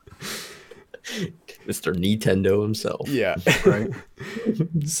 Mr. Nintendo himself. Yeah. Right.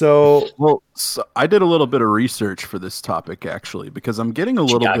 So I did a little bit of research for this topic, actually, because I'm getting a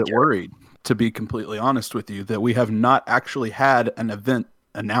little bit worried, to be completely honest with you, that we have not actually had an event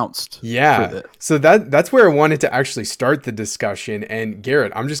announced. Yeah. So that's where I wanted to actually start the discussion. And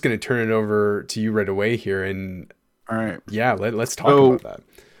Garrett, I'm just going to turn it over to you right away here. And all right. Yeah, let's talk about that.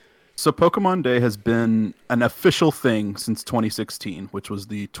 So Pokemon Day has been an official thing since 2016, which was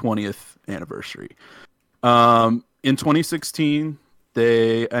the 20th anniversary. In 2016,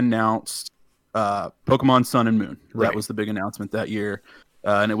 they announced Pokemon Sun and Moon. Right. That was the big announcement that year.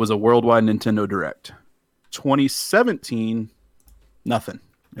 And it was a worldwide Nintendo Direct. 2017, nothing.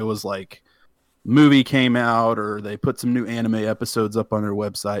 It was like movie came out or they put some new anime episodes up on their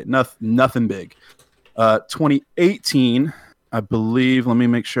website. Nothing big. 2018, I believe, let me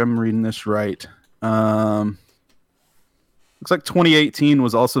make sure I'm reading this right. Looks like 2018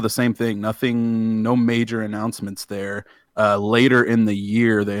 was also the same thing. No major announcements there. Later in the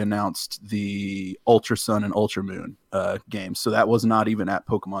year, they announced the Ultra Sun and Ultra Moon games. So that was not even at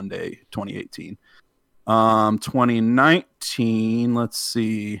Pokemon Day 2018. 2019, let's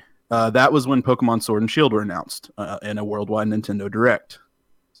see. That was when Pokemon Sword and Shield were announced in a worldwide Nintendo Direct.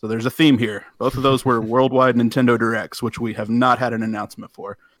 So there's a theme here. Both of those were worldwide Nintendo Directs, which we have not had an announcement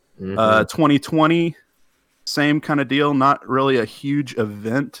for. 2020, same kind of deal. Not really a huge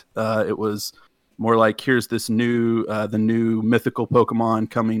event. It was more like, here's this the new mythical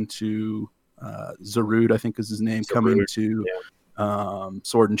Pokemon coming to Zarude, I think is his name, coming to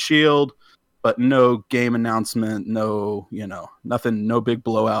Sword and Shield. But no game announcement, nothing, no big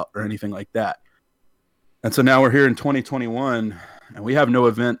blowout or anything like that. And so now we're here in 2021, and we have no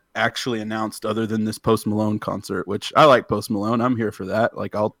event actually announced other than this Post Malone concert, which I like Post Malone. I'm here for that.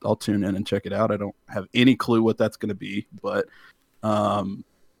 Like, I'll tune in and check it out. I don't have any clue what that's going to be, but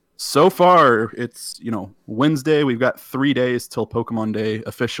so far it's, Wednesday. We've got 3 days till Pokemon Day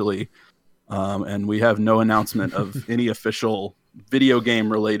officially. And we have no announcement of any official video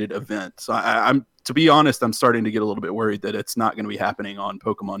game related event. So I'm, to be honest, I'm starting to get a little bit worried that it's not going to be happening on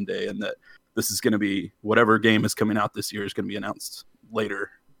Pokemon Day, and that this is going to be whatever game is coming out this year is going to be announced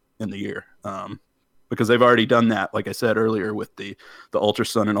later in the year. Because they've already done that. Like I said earlier, with the Ultra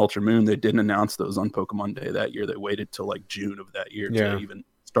Sun and Ultra Moon, they didn't announce those on Pokemon Day that year. They waited till like June of that year to even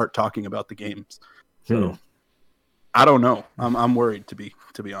start talking about the games. So I don't know. I'm worried, to be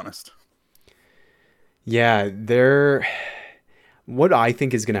honest. Yeah, what I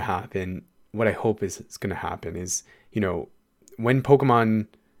think is going to happen, what I hope is going to happen is, when Pokemon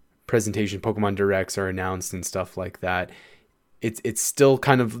Pokemon Directs are announced and stuff like that, it's still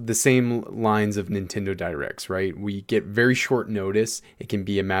kind of the same lines of Nintendo Directs, right? We get very short notice. It can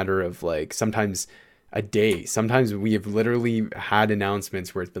be a matter of like sometimes a day. Sometimes we have literally had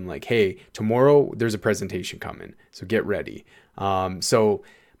announcements where it's been like, hey, tomorrow there's a presentation coming, so get ready. So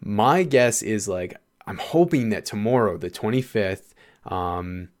my guess is like, I'm hoping that tomorrow, the 25th,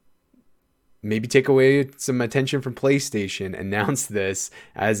 maybe take away some attention from PlayStation, announce this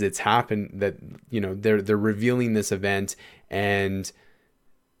as it's happened, that, they're revealing this event. And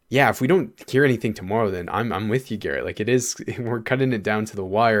yeah, if we don't hear anything tomorrow, then I'm with you, Garrett. Like, we're cutting it down to the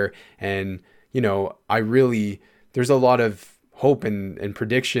wire. And, there's a lot of hope and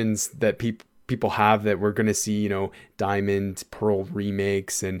predictions that people have that we're going to see, Diamond, Pearl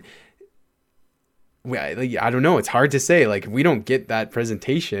remakes, and I don't know. It's hard to say. Like, if we don't get that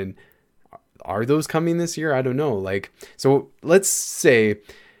presentation, are those coming this year? I don't know. Like, so let's say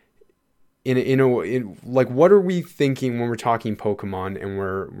in like, what are we thinking when we're talking Pokemon?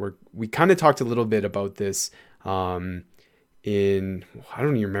 And we kind of talked a little bit about this I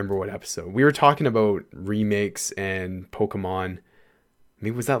don't even remember what episode. We were talking about remakes and Pokemon.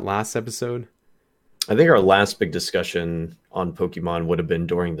 Maybe was that last episode? I think our last big discussion on Pokemon would have been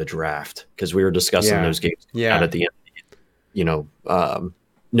during the draft, because we were discussing those games out at the end.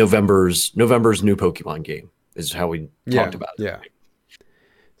 November's new Pokemon game is how we talked about it. Yeah.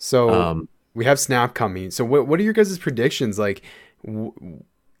 So we have Snap coming. So what are your guys' predictions? Like,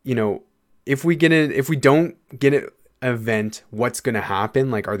 if we don't get an event, what's going to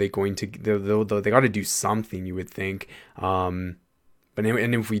happen? Like, are they going to? They got to do something, you would think. But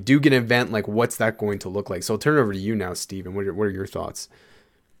if we do get an event, like, what's that going to look like? So I'll turn it over to you now, Steven. What are your thoughts?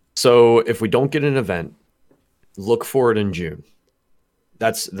 So if we don't get an event, look for it in June.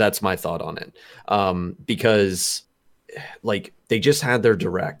 That's my thought on it. Because like, they just had their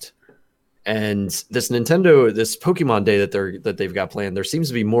Direct, and this Pokemon Day that they've got planned, there seems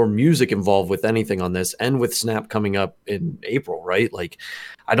to be more music involved with anything on this, and with Snap coming up in April, right? Like,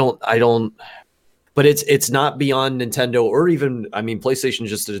 I don't. But it's not beyond Nintendo, or even, PlayStation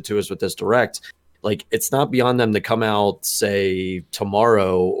just did it to us with this Direct. Like, it's not beyond them to come out, say,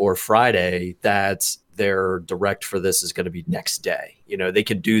 tomorrow or Friday, that their Direct for this is going to be next day. They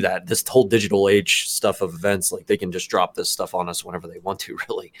could do that. This whole digital age stuff of events, like, they can just drop this stuff on us whenever they want to,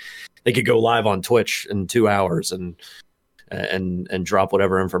 really. They could go live on Twitch in 2 hours and drop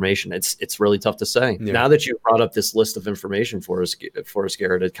whatever information. It's really tough to say. Yeah. Now that you brought up this list of information for us,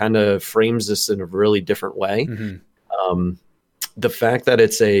 Garrett, it kind of frames this in a really different way. Mm-hmm. The fact that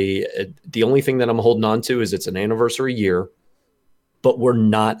it's the only thing that I'm holding on to is it's an anniversary year, but we're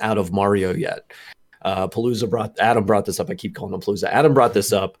not out of Mario yet. Adam brought this up. I keep calling him Palooza. Adam brought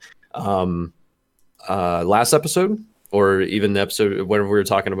this up last episode, or even the episode when we were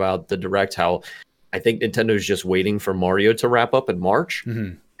talking about the Direct, how I think Nintendo's just waiting for Mario to wrap up in March,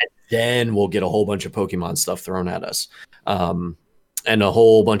 and then we'll get a whole bunch of Pokemon stuff thrown at us, and a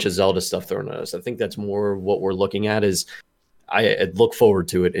whole bunch of Zelda stuff thrown at us. I think that's more what we're looking at. Is I look forward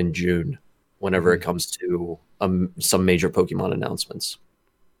to it in June, whenever it comes to some major Pokemon announcements.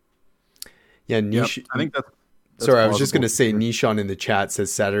 Yeah, Nish. Yep, I think that's sorry, I was just going to say, Nishon in the chat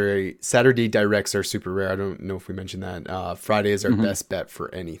says Saturday Directs are super rare. I don't know if we mentioned that. Friday is our best bet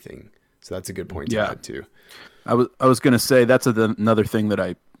for anything. So that's a good point to add too. I was going to say that's another thing that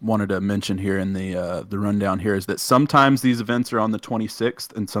I wanted to mention here in the rundown here, is that sometimes these events are on the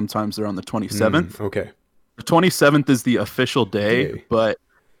 26th and sometimes they're on the 27th. Okay. The 27th is the official day, but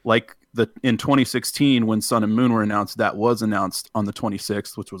like in 2016 when Sun and Moon were announced, that was announced on the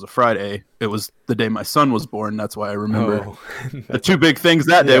 26th, which was a Friday. It was the day my son was born. That's why I remember the two big things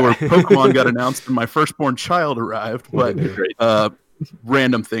that day where Pokemon got announced and my firstborn child arrived. But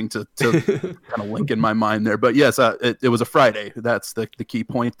random thing to kind of link in my mind there. But yes, it was a Friday. That's the key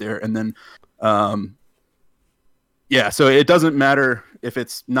point there. And then Yeah, so it doesn't matter if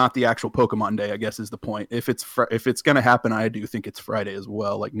it's not the actual Pokemon Day, I guess is the point. If it's going to happen, I do think it's Friday as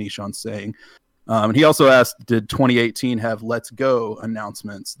well, like Nishan's saying. And he also asked, did 2018 have Let's Go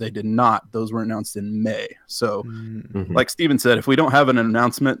announcements? They did not. Those were announced in May. So, like Steven said, if we don't have an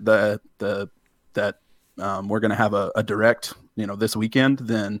announcement that we're going to have a direct, this weekend,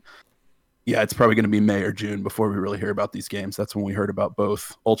 then yeah, it's probably going to be May or June before we really hear about these games. That's when we heard about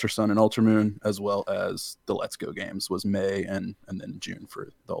both Ultra Sun and Ultra Moon, as well as the Let's Go games was May and then June for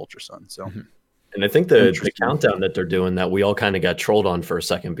the Ultra Sun. So. And I think the countdown that they're doing that we all kind of got trolled on for a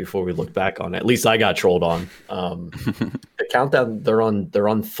second before we looked back on it. At least I got trolled on. The countdown they're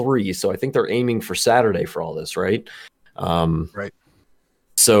on 3, so I think they're aiming for Saturday for all this, right? Right.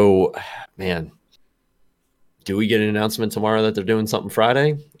 So, man, do we get an announcement tomorrow that they're doing something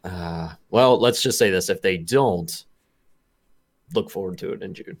Friday? Well, let's just say this: if they don't, look forward to it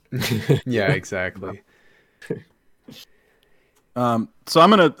in June. Yeah, exactly. So I'm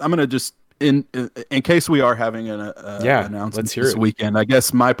gonna just. In case we are having an announcement this weekend, I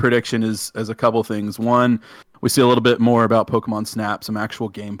guess my prediction is a couple things. One, we see a little bit more about Pokemon Snap, some actual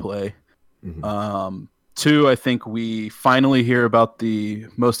gameplay. Two, I think we finally hear about the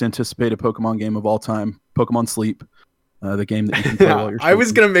most anticipated Pokemon game of all time, Pokemon Sleep, the game that you can play while you're sleeping. I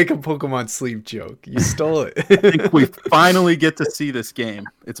was going to make a Pokemon Sleep joke. You stole it. I think we finally get to see this game.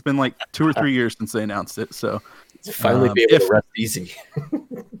 It's been like 2 or 3 years since they announced it, so... Finally be able to rest easy.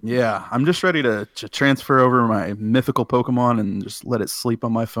 Yeah, I'm just ready to transfer over my mythical Pokemon and just let it sleep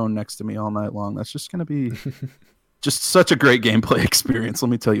on my phone next to me all night long. That's just going to be just such a great gameplay experience, let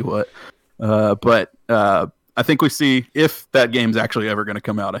me tell you what. But I think we see, if that game's actually ever going to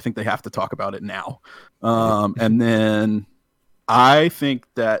come out, I think they have to talk about it now. And then I think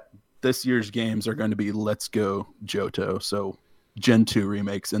that this year's games are going to be Let's Go Johto, so Gen 2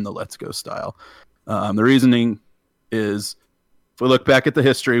 remakes in the Let's Go style. The reasoning is, if we look back at the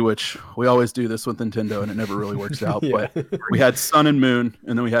history, which we always do this with Nintendo and it never really works out, but we had Sun and Moon,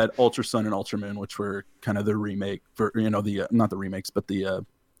 and then we had Ultra Sun and Ultra Moon, which were kind of the remake for, not the remakes, but the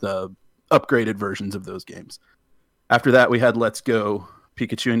upgraded versions of those games. After that, we had Let's Go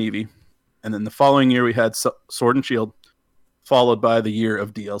Pikachu and Eevee, and then the following year we had Sword and Shield, followed by the year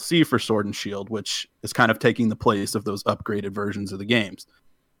of DLC for Sword and Shield, which is kind of taking the place of those upgraded versions of the games.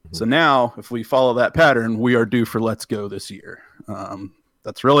 So now, if we follow that pattern, we are due for Let's Go this year.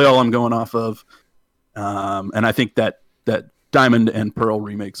 That's really all I'm going off of. And I think that Diamond and Pearl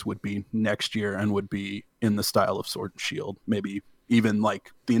remakes would be next year and would be in the style of Sword and Shield. Maybe even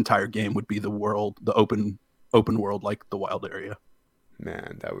like the entire game would be the open world, like the wild area.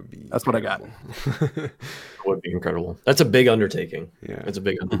 Man, that would be... That's incredible. What I got. That would be incredible. That's a big undertaking. Yeah. It's a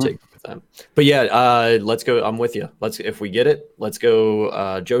big undertaking with them. But yeah, let's go. I'm with you. If we get it, Let's Go.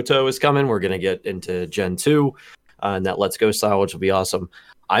 Johto is coming. We're going to get into Gen 2 and that Let's Go style, which will be awesome.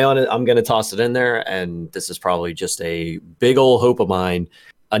 I'm going to toss it in there, and this is probably just a big old hope of mine,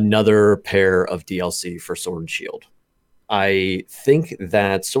 another pair of DLC for Sword and Shield. I think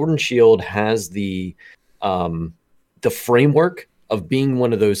that Sword and Shield has the framework of being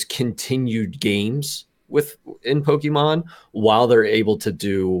one of those continued games in Pokemon while they're able to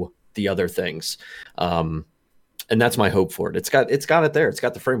do the other things. And that's my hope for it. It's got it there. It's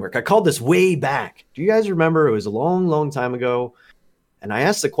got the framework. I called this way back. Do you guys remember? It was a long, long time ago. And I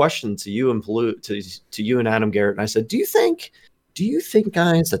asked the question to you and to you and Adam Garrett. And I said, do you think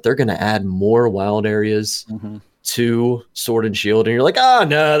guys that they're going to add more wild areas to Sword and Shield? And you're like, oh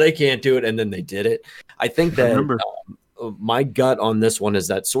no, they can't do it. And then they did it. I think that my gut on this one is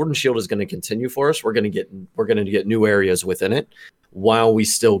that Sword and Shield is going to continue for us. We're going to get new areas within it while we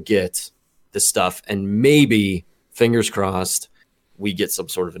still get the stuff, and maybe, fingers crossed, we get some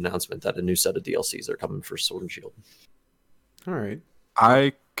sort of announcement that a new set of DLCs are coming for Sword and Shield. All right.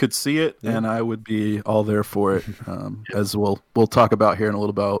 I could see it, and I would be all there for it, as we'll talk about here in a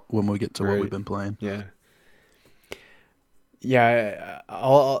little bit when we get to what we've been playing. Yeah,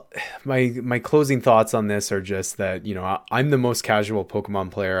 my closing thoughts on this are just that, I'm the most casual Pokemon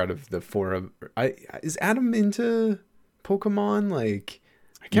player out of the four of... Is Adam into Pokemon? Like,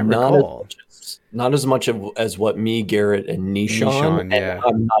 I can't recall. Not as much as what me, Garrett, and Nishan. Yeah.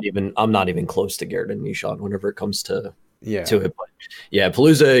 I'm not even close to Garrett and Nishan whenever it comes to it. But yeah,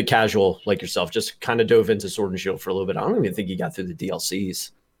 Palooza casual like yourself just kind of dove into Sword and Shield for a little bit. I don't even think he got through the DLCs.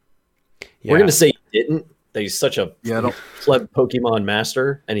 Yeah. We're gonna say he didn't. That he's such a pleb Pokemon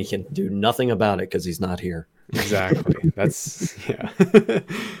master, and he can do nothing about it because he's not here. Exactly. That's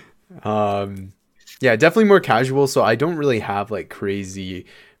definitely more casual. So I don't really have like crazy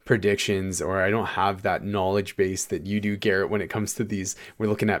predictions, or I don't have that knowledge base that you do, Garrett, when it comes to these. We're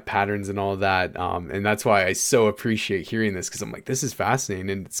looking at patterns and all that. And that's why I so appreciate hearing this, because I'm like, this is fascinating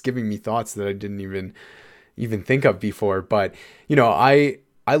and it's giving me thoughts that I didn't even think of before. But, you know, I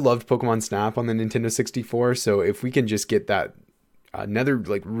loved Pokemon Snap on the Nintendo 64. So if we can just get that another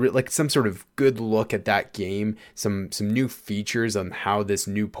like some sort of good look at that game, some new features on how this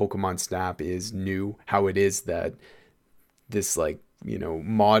new Pokemon Snap is new, how it is that this, like, you know,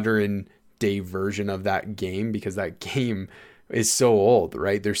 modern day version of that game, because that game is so old,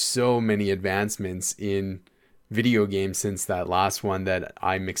 right? There's so many advancements in video games since that last one that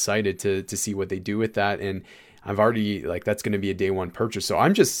I'm excited to see what they do with that. And I've already, like, that's going to be a day one purchase. So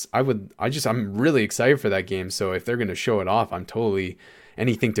I'm really excited for that game. So if they're going to show it off, I'm totally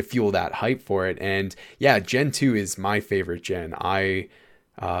anything to fuel that hype for it. And yeah, Gen 2 is my favorite gen. I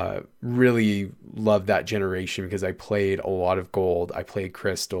really love that generation because I played a lot of Gold. I played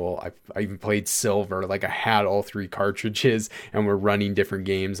Crystal. I even played Silver. Like, I had all 3 cartridges and we're running different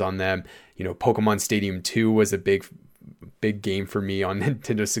games on them. You know, Pokemon Stadium 2 was a big game for me on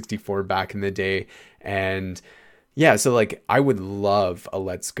Nintendo 64 back in the day. And yeah, so like, I would love a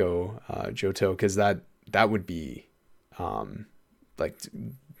Let's Go Johto, because that would be like,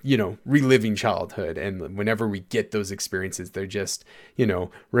 you know, reliving childhood. And whenever we get those experiences, they're just, you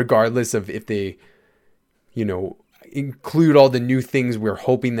know, regardless of if they, you know, include all the new things we're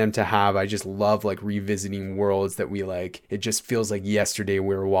hoping them to have, I just love like revisiting worlds that we like. It just feels like yesterday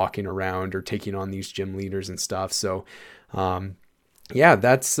we were walking around or taking on these gym leaders and stuff. So yeah,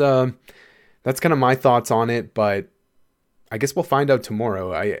 that's kind of my thoughts on it, but I guess we'll find out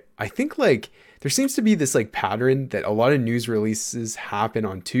tomorrow. I think, like, there seems to be this like pattern that a lot of news releases happen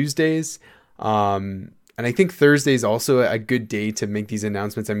on Tuesdays. And I think Thursday is also a good day to make these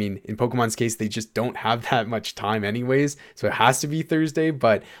announcements. I mean, in Pokemon's case, they just don't have that much time anyways, so it has to be Thursday.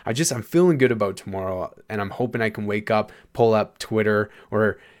 But I'm feeling good about tomorrow, and I'm hoping I can wake up, pull up Twitter,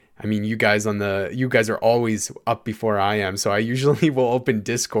 or I mean, you guys are always up before I am. So I usually will open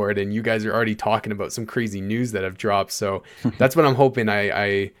Discord and you guys are already talking about some crazy news that have dropped. So that's what I'm hoping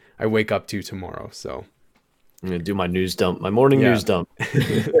I wake up to tomorrow. So I'm going to do my news dump, my morning news dump.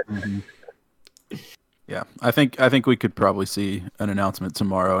 Yeah, I think we could probably see an announcement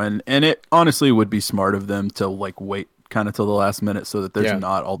tomorrow, and it honestly would be smart of them to like wait kind of till the last minute so that there's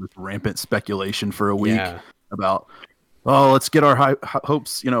not all this rampant speculation for a week about, oh, let's get our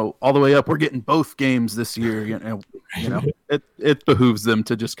hopes, you know, all the way up. We're getting both games this year. You know, it behooves them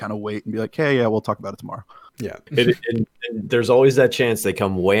to just kind of wait and be like, hey, yeah, we'll talk about it tomorrow. Yeah. And there's always that chance they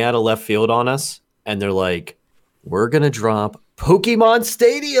come way out of left field on us and they're like, we're going to drop Pokemon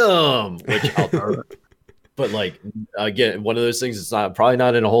Stadium, which but like, again, one of those things, it's probably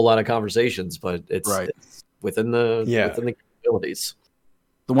not in a whole lot of conversations, but it's within the capabilities.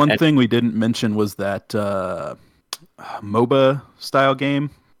 The one thing we didn't mention was that MOBA style game,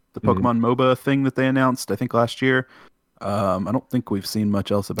 the Pokemon MOBA thing that they announced, I think last year. I don't think we've seen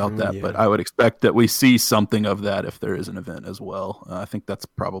much else about that, but I would expect that we see something of that if there is an event as well. I think that's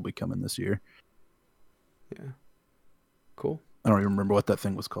probably coming this year. Yeah. Cool. I don't even remember what that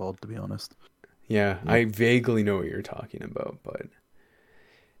thing was called, to be honest. Yeah, I vaguely know what you're talking about, but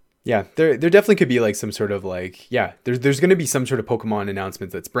yeah, there definitely could be like some sort of like, there's going to be some sort of Pokemon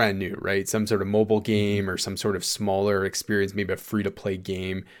announcement that's brand new, right? Some sort of mobile game or some sort of smaller experience, maybe a free-to-play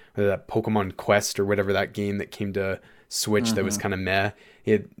game, whether that Pokemon Quest or whatever that game that came to Switch that was kind of meh.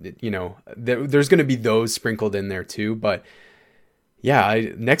 You know, there's going to be those sprinkled in there too, but yeah,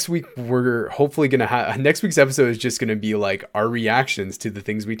 next week we're hopefully going to have, next week's episode is just going to be like our reactions to the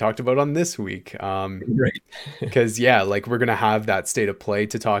things we talked about on this week. Right. Because like we're going to have that state of play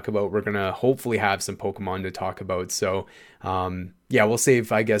to talk about. We're going to hopefully have some Pokemon to talk about. So we'll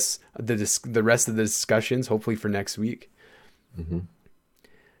save, I guess, the rest of the discussions hopefully for next week. Mm-hmm.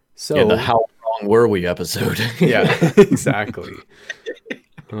 So the how wrong were we episode. Yeah, exactly.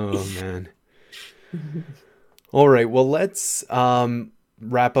 Oh man. All right, well, let's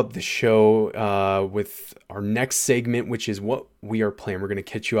wrap up the show with our next segment, which is what we are playing. We're going to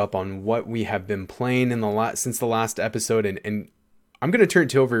catch you up on what we have been playing since the last episode, and I'm going to turn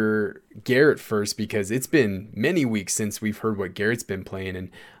it over Garrett first because it's been many weeks since we've heard what Garrett's been playing,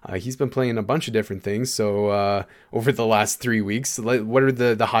 and he's been playing a bunch of different things. So over the last 3 weeks, what are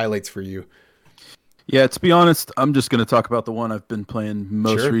the highlights for you? Yeah, to be honest, I'm just going to talk about the one I've been playing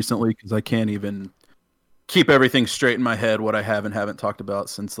most recently because I can't even keep everything straight in my head what I have and haven't talked about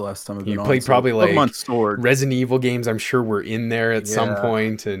since the last time I've been on. You played probably like Pokemon Sword. Resident Evil games, I'm sure were in there at some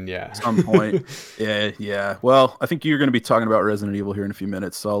point, and some point. Yeah. Well, I think you're going to be talking about Resident Evil here in a few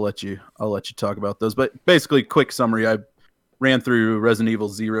minutes, so I'll let you talk about those. But basically, quick summary, I've ran through Resident Evil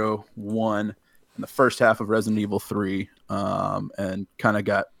 0, 1, and the first half of Resident Evil 3, and kind of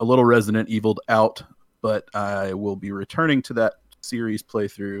got a little Resident Evil'd out, but I will be returning to that series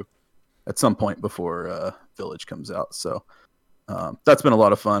playthrough at some point before Village comes out. So that's been a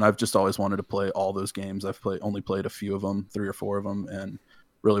lot of fun. I've just always wanted to play all those games. I've only played a few of them, 3 or 4 of them, and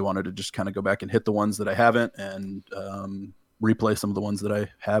really wanted to just kind of go back and hit the ones that I haven't and replay some of the ones that I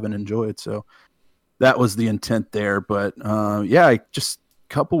haven't enjoyed. So that was the intent there. But I just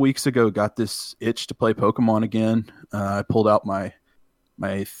a couple weeks ago got this itch to play Pokemon again. I pulled out my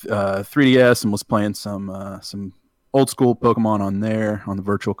 3DS and was playing some old school Pokemon on the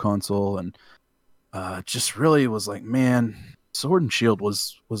Virtual Console, and just really was like, man, Sword and Shield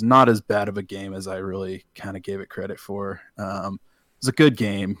was not as bad of a game as I really kind of gave it credit for. It was a good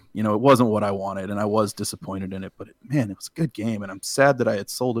game. You know, it wasn't what I wanted, and I was disappointed in it, but man, it was a good game, and I'm sad that I had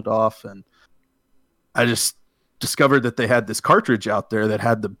sold it off. And I just discovered that they had this cartridge out there that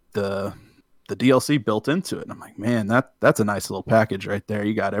had the DLC built into it. And I'm like, man, that's a nice little package right there.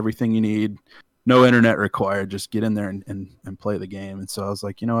 You got everything you need. No internet required. Just get in there and play the game. And so I was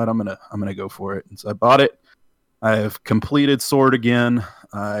like, you know what? I'm gonna go for it. And so I bought it. I have completed Sword again.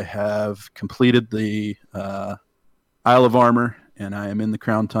 I have completed the Isle of Armor, and I am in the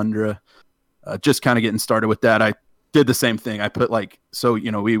Crown Tundra. Just kind of getting started with that. I did the same thing. I put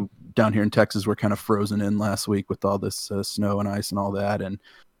we down here in Texas were kind of frozen in last week with all this snow and ice and all that, and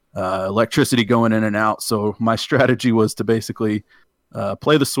electricity going in and out. So my strategy was to basically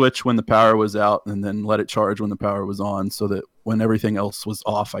play the Switch when the power was out and then let it charge when the power was on, so that when everything else was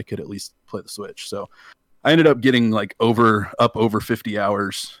off, I could at least play the Switch. So I ended up getting over 50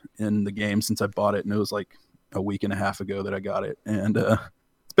 hours in the game since I bought it, and it was like a week and a half ago that I got it. And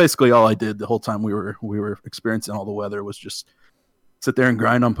it's basically all I did the whole time we were experiencing all the weather was just sit there and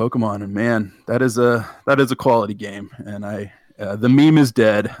grind on Pokemon. And man, that is a quality game. And the meme is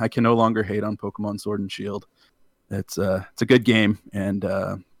dead. I can no longer hate on Pokemon Sword and Shield. It's a good game, and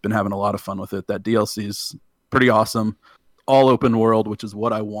been having a lot of fun with it. That DLC is pretty awesome. All open world, which is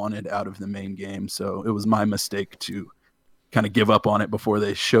what I wanted out of the main game. So it was my mistake to kind of give up on it before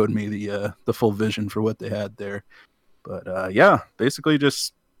they showed me the full vision for what they had there. But basically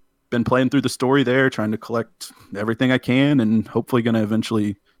just been playing through the story there, trying to collect everything I can, and hopefully going to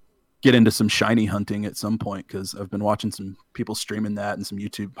eventually get into some shiny hunting at some point, because I've been watching some people streaming that and some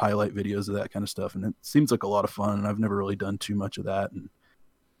YouTube highlight videos of that kind of stuff, and it seems like a lot of fun, and I've never really done too much of that. And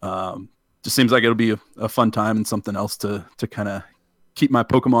just seems like it'll be a fun time and something else to kind of keep my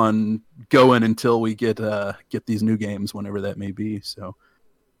Pokemon going until we get these new games, whenever that may be. So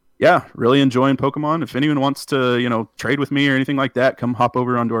yeah, really enjoying Pokemon. If anyone wants to, trade with me or anything like that, come hop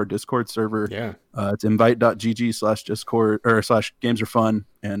over onto our Discord server. Yeah. It's invite.gg/Discord or /GamesAreFun.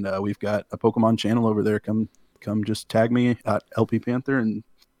 And we've got a Pokemon channel over there. Come just tag me at LP Panther and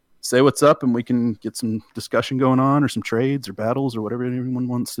say what's up, and we can get some discussion going on, or some trades or battles or whatever anyone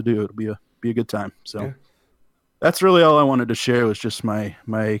wants to do. It'll be a good time. So yeah. That's really all I wanted to share, was just my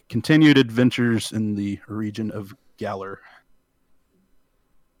continued adventures in the region of Galar.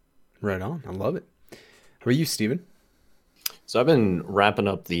 Right on. I love it. How about you, Steven? So I've been wrapping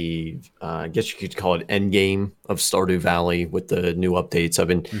up the, I guess you could call it end game of Stardew Valley with the new updates. I've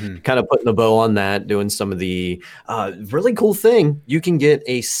been kind of putting a bow on that, doing some of the really cool thing. You can get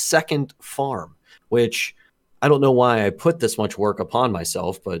a second farm, which I don't know why I put this much work upon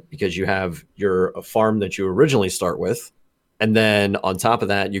myself, but because you have your farm that you originally start with, and then on top of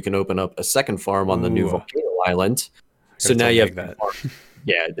that, you can open up a second farm on the new volcano island. So now you have that.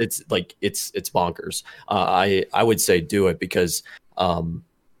 Yeah, it's bonkers. I would say do it, because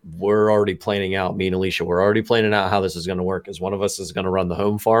we're already planning out, me and Alicia, we're already planning out how this is going to work. Is one of us is going to run the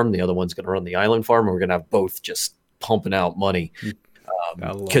home farm, the other one's going to run the island farm, and we're going to have both just pumping out money.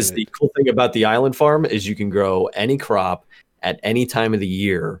 Because the cool thing about the island farm is you can grow any crop at any time of the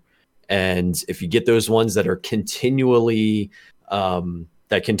year. And if you get those ones that are continually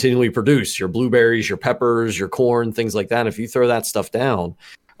produce your blueberries, your peppers, your corn, things like that, if you throw that stuff down,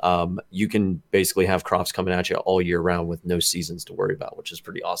 you can basically have crops coming at you all year round with no seasons to worry about, which is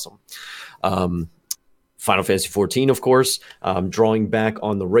pretty awesome. Final Fantasy 14, of course, drawing back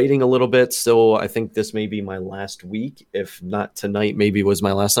on the rating a little bit. So I think this may be my last week. If not tonight, maybe was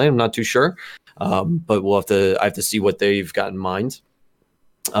my last night. I'm not too sure. But I have to see what they've got in mind.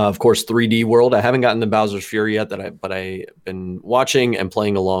 Of course, 3D World. I haven't gotten to Bowser's Fury yet, but I've been watching and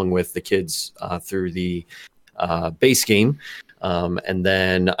playing along with the kids through the base game. And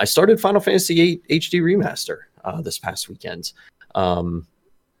then I started Final Fantasy VIII HD Remaster this past weekend.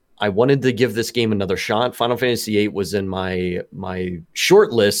 I wanted to give this game another shot. Final Fantasy VIII was in my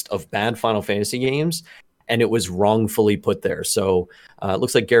short list of bad Final Fantasy games, and it was wrongfully put there. So it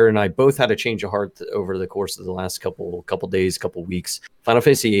looks like Garrett and I both had a change of heart over the course of the last couple days, couple weeks. Final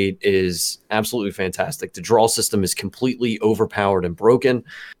Fantasy VIII is absolutely fantastic. The draw system is completely overpowered and broken,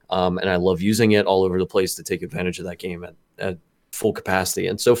 and I love using it all over the place to take advantage of that game at full capacity.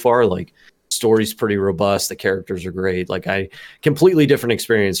 And so far, like, story's pretty robust. The characters are great. Like, completely different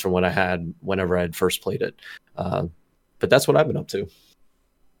experience from what I had whenever I had first played it. But that's what I've been up to.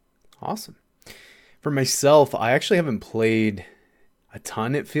 Awesome. For myself, I actually haven't played a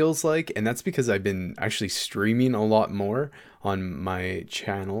ton, it feels like, and that's because I've been actually streaming a lot more on my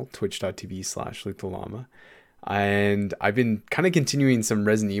channel, twitch.tv/LukeTheLllama. And I've been kind of continuing some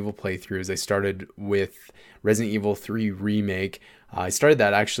Resident Evil playthroughs. I started with Resident Evil 3 Remake. I started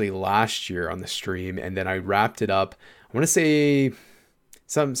that actually last year on the stream, and then I wrapped it up, I want to say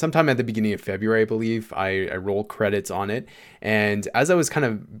sometime at the beginning of February, I believe. I rolled credits on it. And as I was kind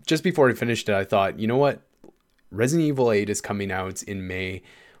of, just before I finished it, I thought, you know what? Resident Evil 8 is coming out in May.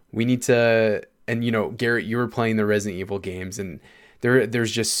 We need to, and you know, Garrett, you were playing the Resident Evil games, and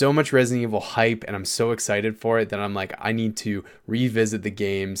there's just so much Resident Evil hype, and I'm so excited for it that I'm like, I need to revisit the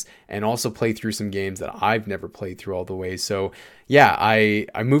games and also play through some games that I've never played through all the way. So yeah, I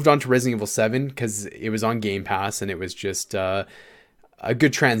moved on to Resident Evil 7 because it was on Game Pass, and it was just a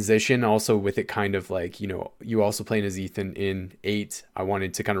good transition. Also with it kind of like, you know, you also playing as Ethan in 8. I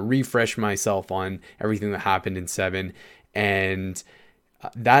wanted to kind of refresh myself on everything that happened in 7, and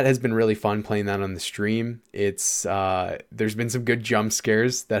that has been really fun playing that on the stream. It's there's been some good jump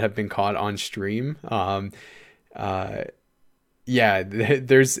scares that have been caught on stream.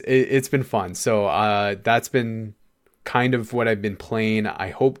 It's been fun. So that's been kind of what I've been playing. I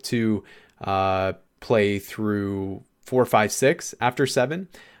hope to play through 4, 5, 6 after 7.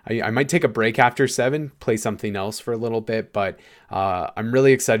 I might take a break after 7, play something else for a little bit, but I'm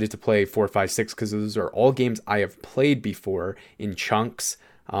really excited to play 4, 5, 6 because those are all games I have played before in chunks,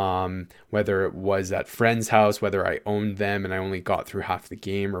 whether it was at friend's house, whether I owned them and I only got through half the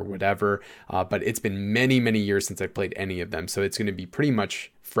game or whatever, but it's been many, many years since I played any of them, so it's going to be pretty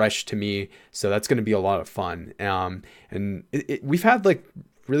much fresh to me, so that's going to be a lot of fun. And we've had like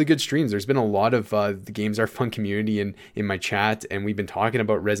really good streams. There's been a lot of the Games Are Fun community in my chat, and we've been talking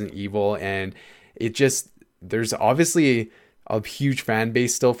about Resident Evil, and there's obviously a huge fan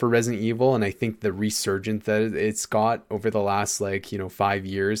base still for Resident Evil, and I think the resurgence that it's got over the last 5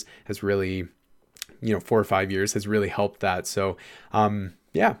 years has really, 4 or 5 years has really helped that. So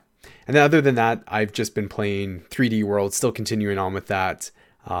yeah. And then other than that, I've just been playing 3D World, still continuing on with that.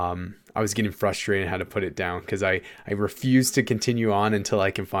 I was getting frustrated and had to put it down because I refuse to continue on until I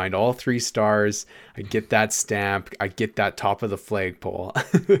can find all 3 stars. I get that stamp. I get that top of the flagpole.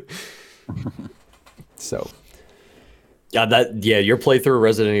 So. Yeah, your playthrough of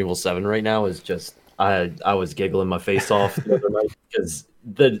Resident Evil 7 right now is just, I was giggling my face off the other night because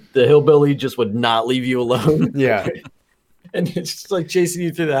the hillbilly just would not leave you alone. Yeah. And it's just like chasing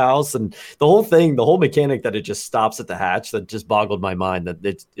you through the house, and the whole mechanic that it just stops at the hatch, that just boggled my mind,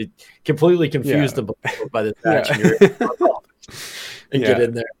 that it completely confused them by the hatch. And get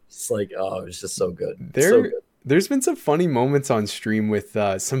in there. It's like, oh, it's just so good. There's been some funny moments on stream with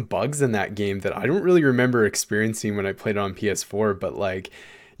some bugs in that game that I don't really remember experiencing when I played it on PS4, but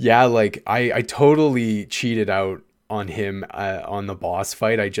I totally cheated out on him on the boss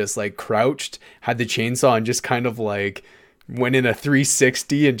fight. I just crouched, had the chainsaw, and just kind of went in a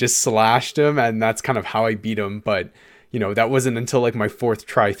 360 and just slashed him, and that's kind of how I beat him. But that wasn't until my 4th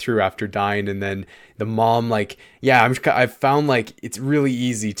try through after dying. And then the mom, I've found it's really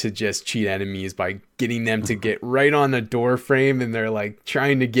easy to just cheat enemies by getting them to get right on the door frame, and they're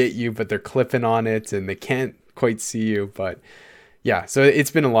trying to get you, but they're clipping on it and they can't quite see you. But yeah, so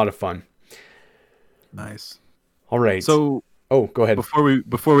it's been a lot of fun. Nice. All right. So go ahead.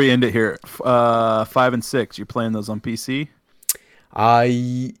 Before we end it here, 5 and 6, you're playing those on PC?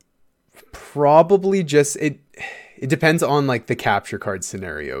 I probably just it depends on the capture card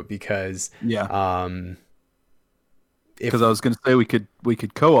scenario, because because I was gonna say we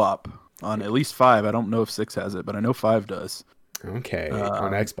could co-op on at least 5. I don't know if 6 has it, but I know 5 does. Okay,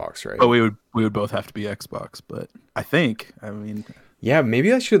 on Xbox, right? But we would both have to be Xbox. But yeah,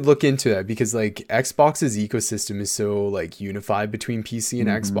 maybe I should look into that, because Xbox's ecosystem is so unified between PC and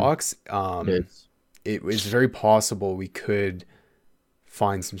Xbox. It was very possible we could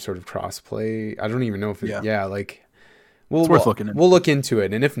find some sort of crossplay. I don't even know if it's worth looking into. We'll look into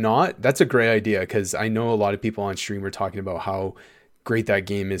it, and if not, that's a great idea, because I know a lot of people on stream were talking about how great that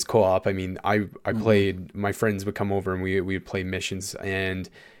game is co-op. I mean, I played, my friends would come over and we would play missions, and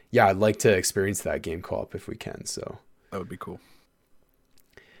yeah, I'd like to experience that game co-op if we can. So that would be cool.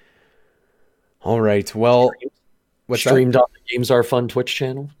 All right. Well, what's Streamed on the Games Are Fun Twitch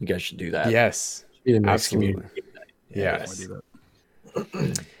channel. You guys should do that. Yes, Be a nice absolutely. community night. Yes. I wanna do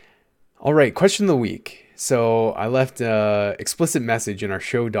that. All right. Question of the week. So I left a explicit message in our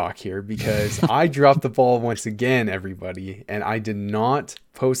show doc here because I dropped the ball once again, everybody, and I did not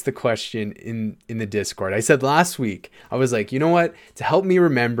post the question in the Discord. I said last week, I was like, you know what? To help me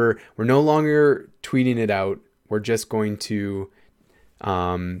remember, we're no longer tweeting it out. We're just going to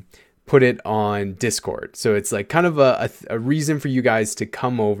put it on Discord. So it's like kind of a reason for you guys to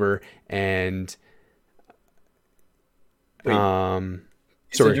come over and Wait, you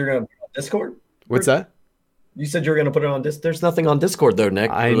said you're gonna put it on Discord? What's that? You said you were gonna put it on Discord. There's nothing on Discord though,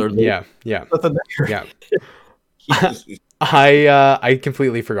 Nick. Yeah. Nothing there. Yeah. I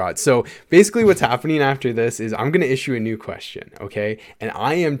completely forgot. So basically what's happening after this is I'm going to issue a new question, okay? And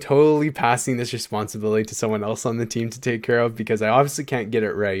I am totally passing this responsibility to someone else on the team to take care of because I obviously can't get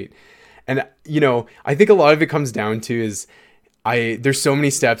it right. And, you know, I think a lot of it comes down to is there's so many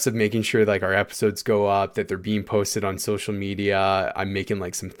steps of making sure like our episodes go up, that they're being posted on social media. I'm making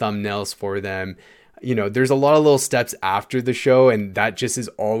like some thumbnails for them. You know, there's a lot of little steps after the show, and that just is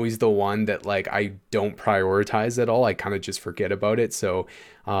always the one that like I don't prioritize at all. I kind of just forget about it. So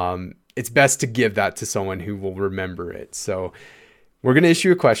it's best to give that to someone who will remember it. So we're going to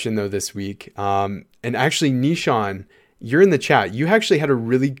issue a question though this week. And actually, Nishan, you're in the chat. You actually had a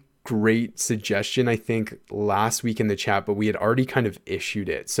really great suggestion, I think, last week in the chat, but we had already kind of issued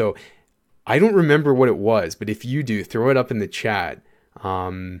it. So I don't remember what it was, but if you do, throw it up in the chat.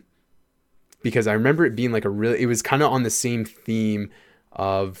 Because I remember it being like it was kind of on the same theme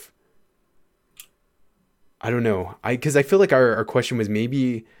of, I don't know. Because I feel like our question was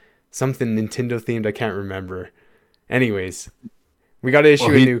maybe something Nintendo themed. I can't remember. Anyways, we got to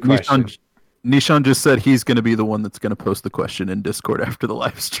issue a new question. Nishan just said he's going to be the one that's going to post the question in Discord after the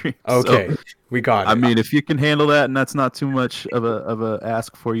live stream. Okay, so, we got it. I mean, if you can handle that and that's not too much of a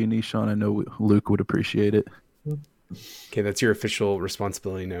ask for you, Nishan, I know Luke would appreciate it. Okay, that's your official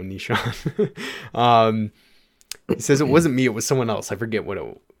responsibility now, Nishan. He says it wasn't me, it was someone else. I forget what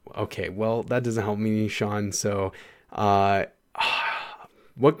it. Okay, well, that doesn't help me, Nishan. So,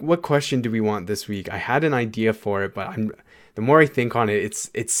 what question do we want this week? I had an idea for it, but the more I think on it,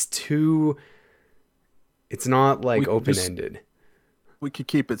 it's not like open-ended. We could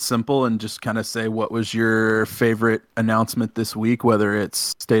keep it simple and just kind of say what was your favorite announcement this week, whether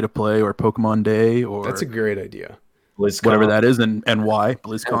it's State of Play or Pokemon Day or that's a great idea. BlizzCon. Whatever that is and why.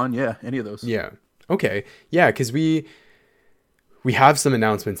 BlizzCon, yeah, any of those. Yeah. Okay. Yeah, because we have some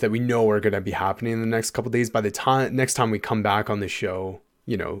announcements that we know are going to be happening in the next couple of days. By the next time we come back on the show,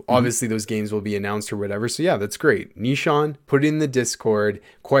 you know, obviously those games will be announced or whatever. So yeah, that's great. Nishan, put it in the Discord.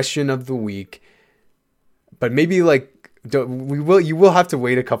 Question of the week. But maybe like you will have to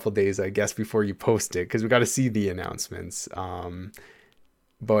wait a couple of days, I guess, before you post it because we got to see the announcements.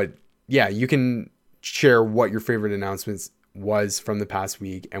 But yeah, you can share what your favorite announcements was from the past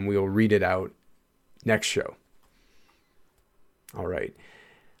week and we'll read it out next show. All right.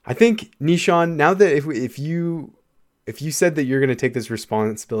 I think, Nishan, now that if you said that you're going to take this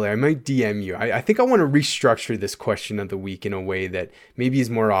responsibility, I might DM you. I think I want to restructure this question of the week in a way that maybe is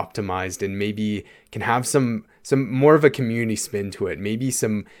more optimized and maybe can have some more of a community spin to it. Maybe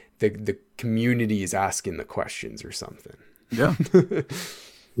the community is asking the questions or something. Yeah.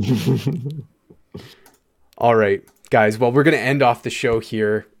 All right, guys. Well, we're going to end off the show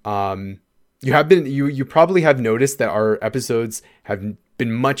here. You probably have noticed that our episodes have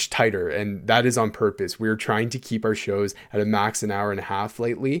been much tighter, and that is on purpose. We're trying to keep our shows at a max an hour and a half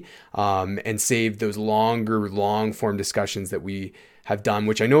lately, and save those longer, long form discussions that we have done,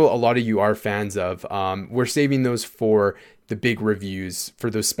 which I know a lot of you are fans of. We're saving those for the big reviews, for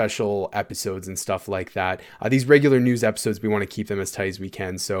those special episodes and stuff like that. These regular news episodes, we want to keep them as tight as we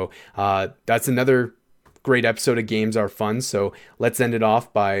can. So that's another great episode of Games Are Fun. So let's end it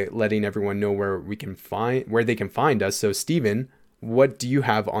off by letting everyone know where they can find us. So Steven, what do you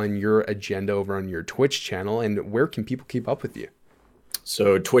have on your agenda over on your Twitch channel, and where can people keep up with you?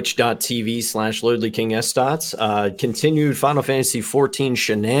 So twitch.tv/LordlyKingSdots. Continued Final Fantasy 14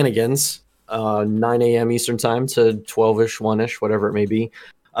 shenanigans, 9 a.m. Eastern time to 12-ish, 1-ish, whatever it may be.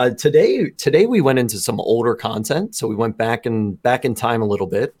 Today we went into some older content, so we went back in time a little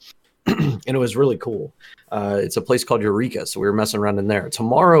bit, and it was really cool. It's a place called Eureka, so we were messing around in there.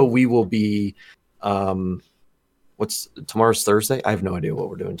 Tomorrow we will be... tomorrow's Thursday? I have no idea what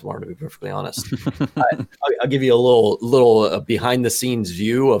we're doing tomorrow, to be perfectly honest. I'll give you a little behind the scenes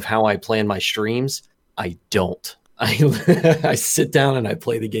view of how I plan my streams. I don't. I sit down and I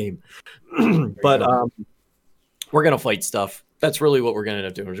play the game. But we're gonna fight stuff. That's really what we're going to end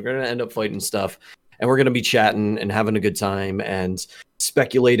up doing. We're going to end up fighting stuff, and we're going to be chatting and having a good time and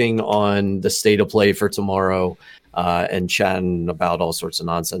speculating on the state of play for tomorrow, and chatting about all sorts of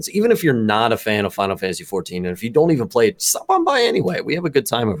nonsense. Even if you're not a fan of Final Fantasy 14, and if you don't even play it, stop on by anyway. We have a good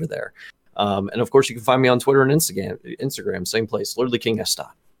time over there. And of course, you can find me on Twitter and Instagram, same place, Literally King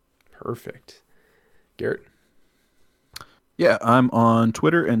Estot. Perfect. Garrett? Yeah, I'm on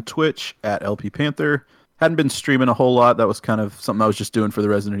Twitter and Twitch at LP Panther. Hadn't been streaming a whole lot. That was kind of something I was just doing for the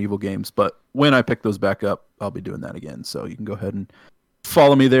Resident Evil games. But when I pick those back up, I'll be doing that again. So you can go ahead and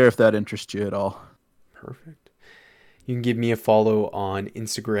follow me there if that interests you at all. Perfect. You can give me a follow on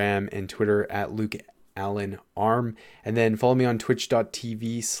Instagram and Twitter at Luke Allen Arm. And then follow me on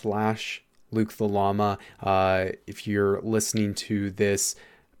twitch.tv/Luke the Llama. If you're listening to this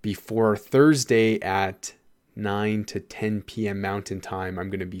before Thursday at 9 to 10 p.m. Mountain Time, I'm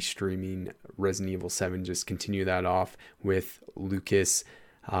going to be streaming Resident Evil 7. Just continue that off with Lucas.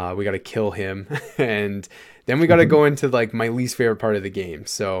 We got to kill him. And then we got to go into like my least favorite part of the game.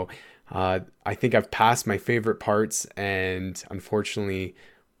 So I think I've passed my favorite parts, and unfortunately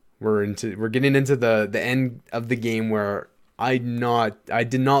we're getting into the end of the game where I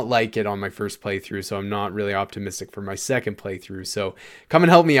did not like it on my first playthrough, so I'm not really optimistic for my second playthrough. So come and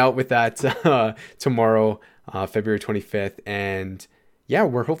help me out with that tomorrow, February 25th. And yeah,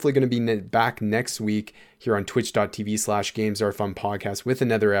 we're hopefully going to be back next week here on twitch.tv/GamesAreFun podcast with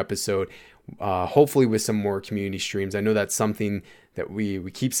another episode, hopefully with some more community streams. I know that's something that we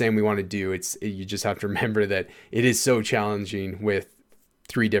keep saying we want to do. You just have to remember that it is so challenging with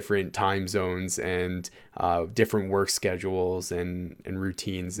 3 different time zones and different work schedules and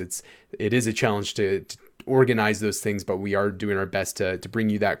routines. It is a challenge to organize those things, but we are doing our best to bring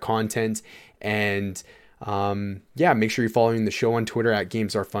you that content. And make sure you're following the show on Twitter at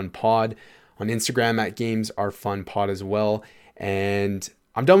GamesAreFunPod, on Instagram at GamesAreFunPod as well. And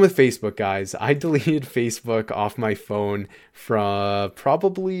I'm done with Facebook, guys. I deleted Facebook off my phone from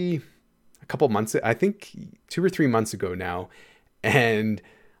probably a couple months, I think 2 or 3 months ago now. And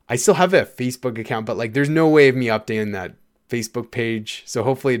I still have a Facebook account, but like there's no way of me updating that Facebook page. So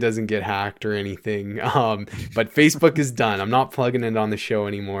hopefully it doesn't get hacked or anything. But Facebook is done. I'm not plugging it on the show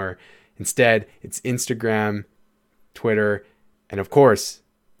anymore. Instead, it's Instagram, Twitter, and of course,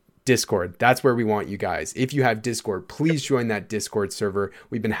 Discord. That's where we want you guys. If you have Discord, please join that Discord server.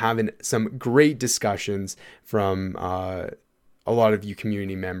 We've been having some great discussions from a lot of you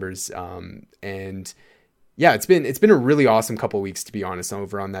community members. And yeah, it's been a really awesome couple of weeks, to be honest,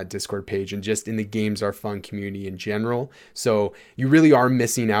 over on that Discord page and just in the Games Are Fun community in general. So you really are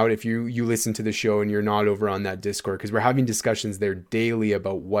missing out if you listen to the show and you're not over on that Discord, because we're having discussions there daily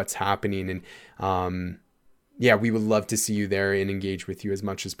about what's happening. And we would love to see you there and engage with you as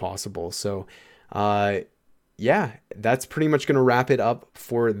much as possible. So that's pretty much going to wrap it up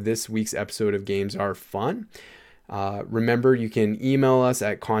for this week's episode of Games Are Fun. Remember, you can email us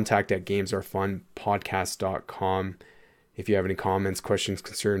at contact@gamesarefunpodcast.com if you have any comments, questions,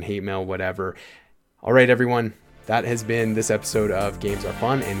 concern, hate mail, whatever. All right, everyone, that has been this episode of Games Are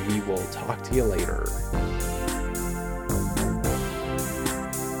Fun, and we will talk to you later.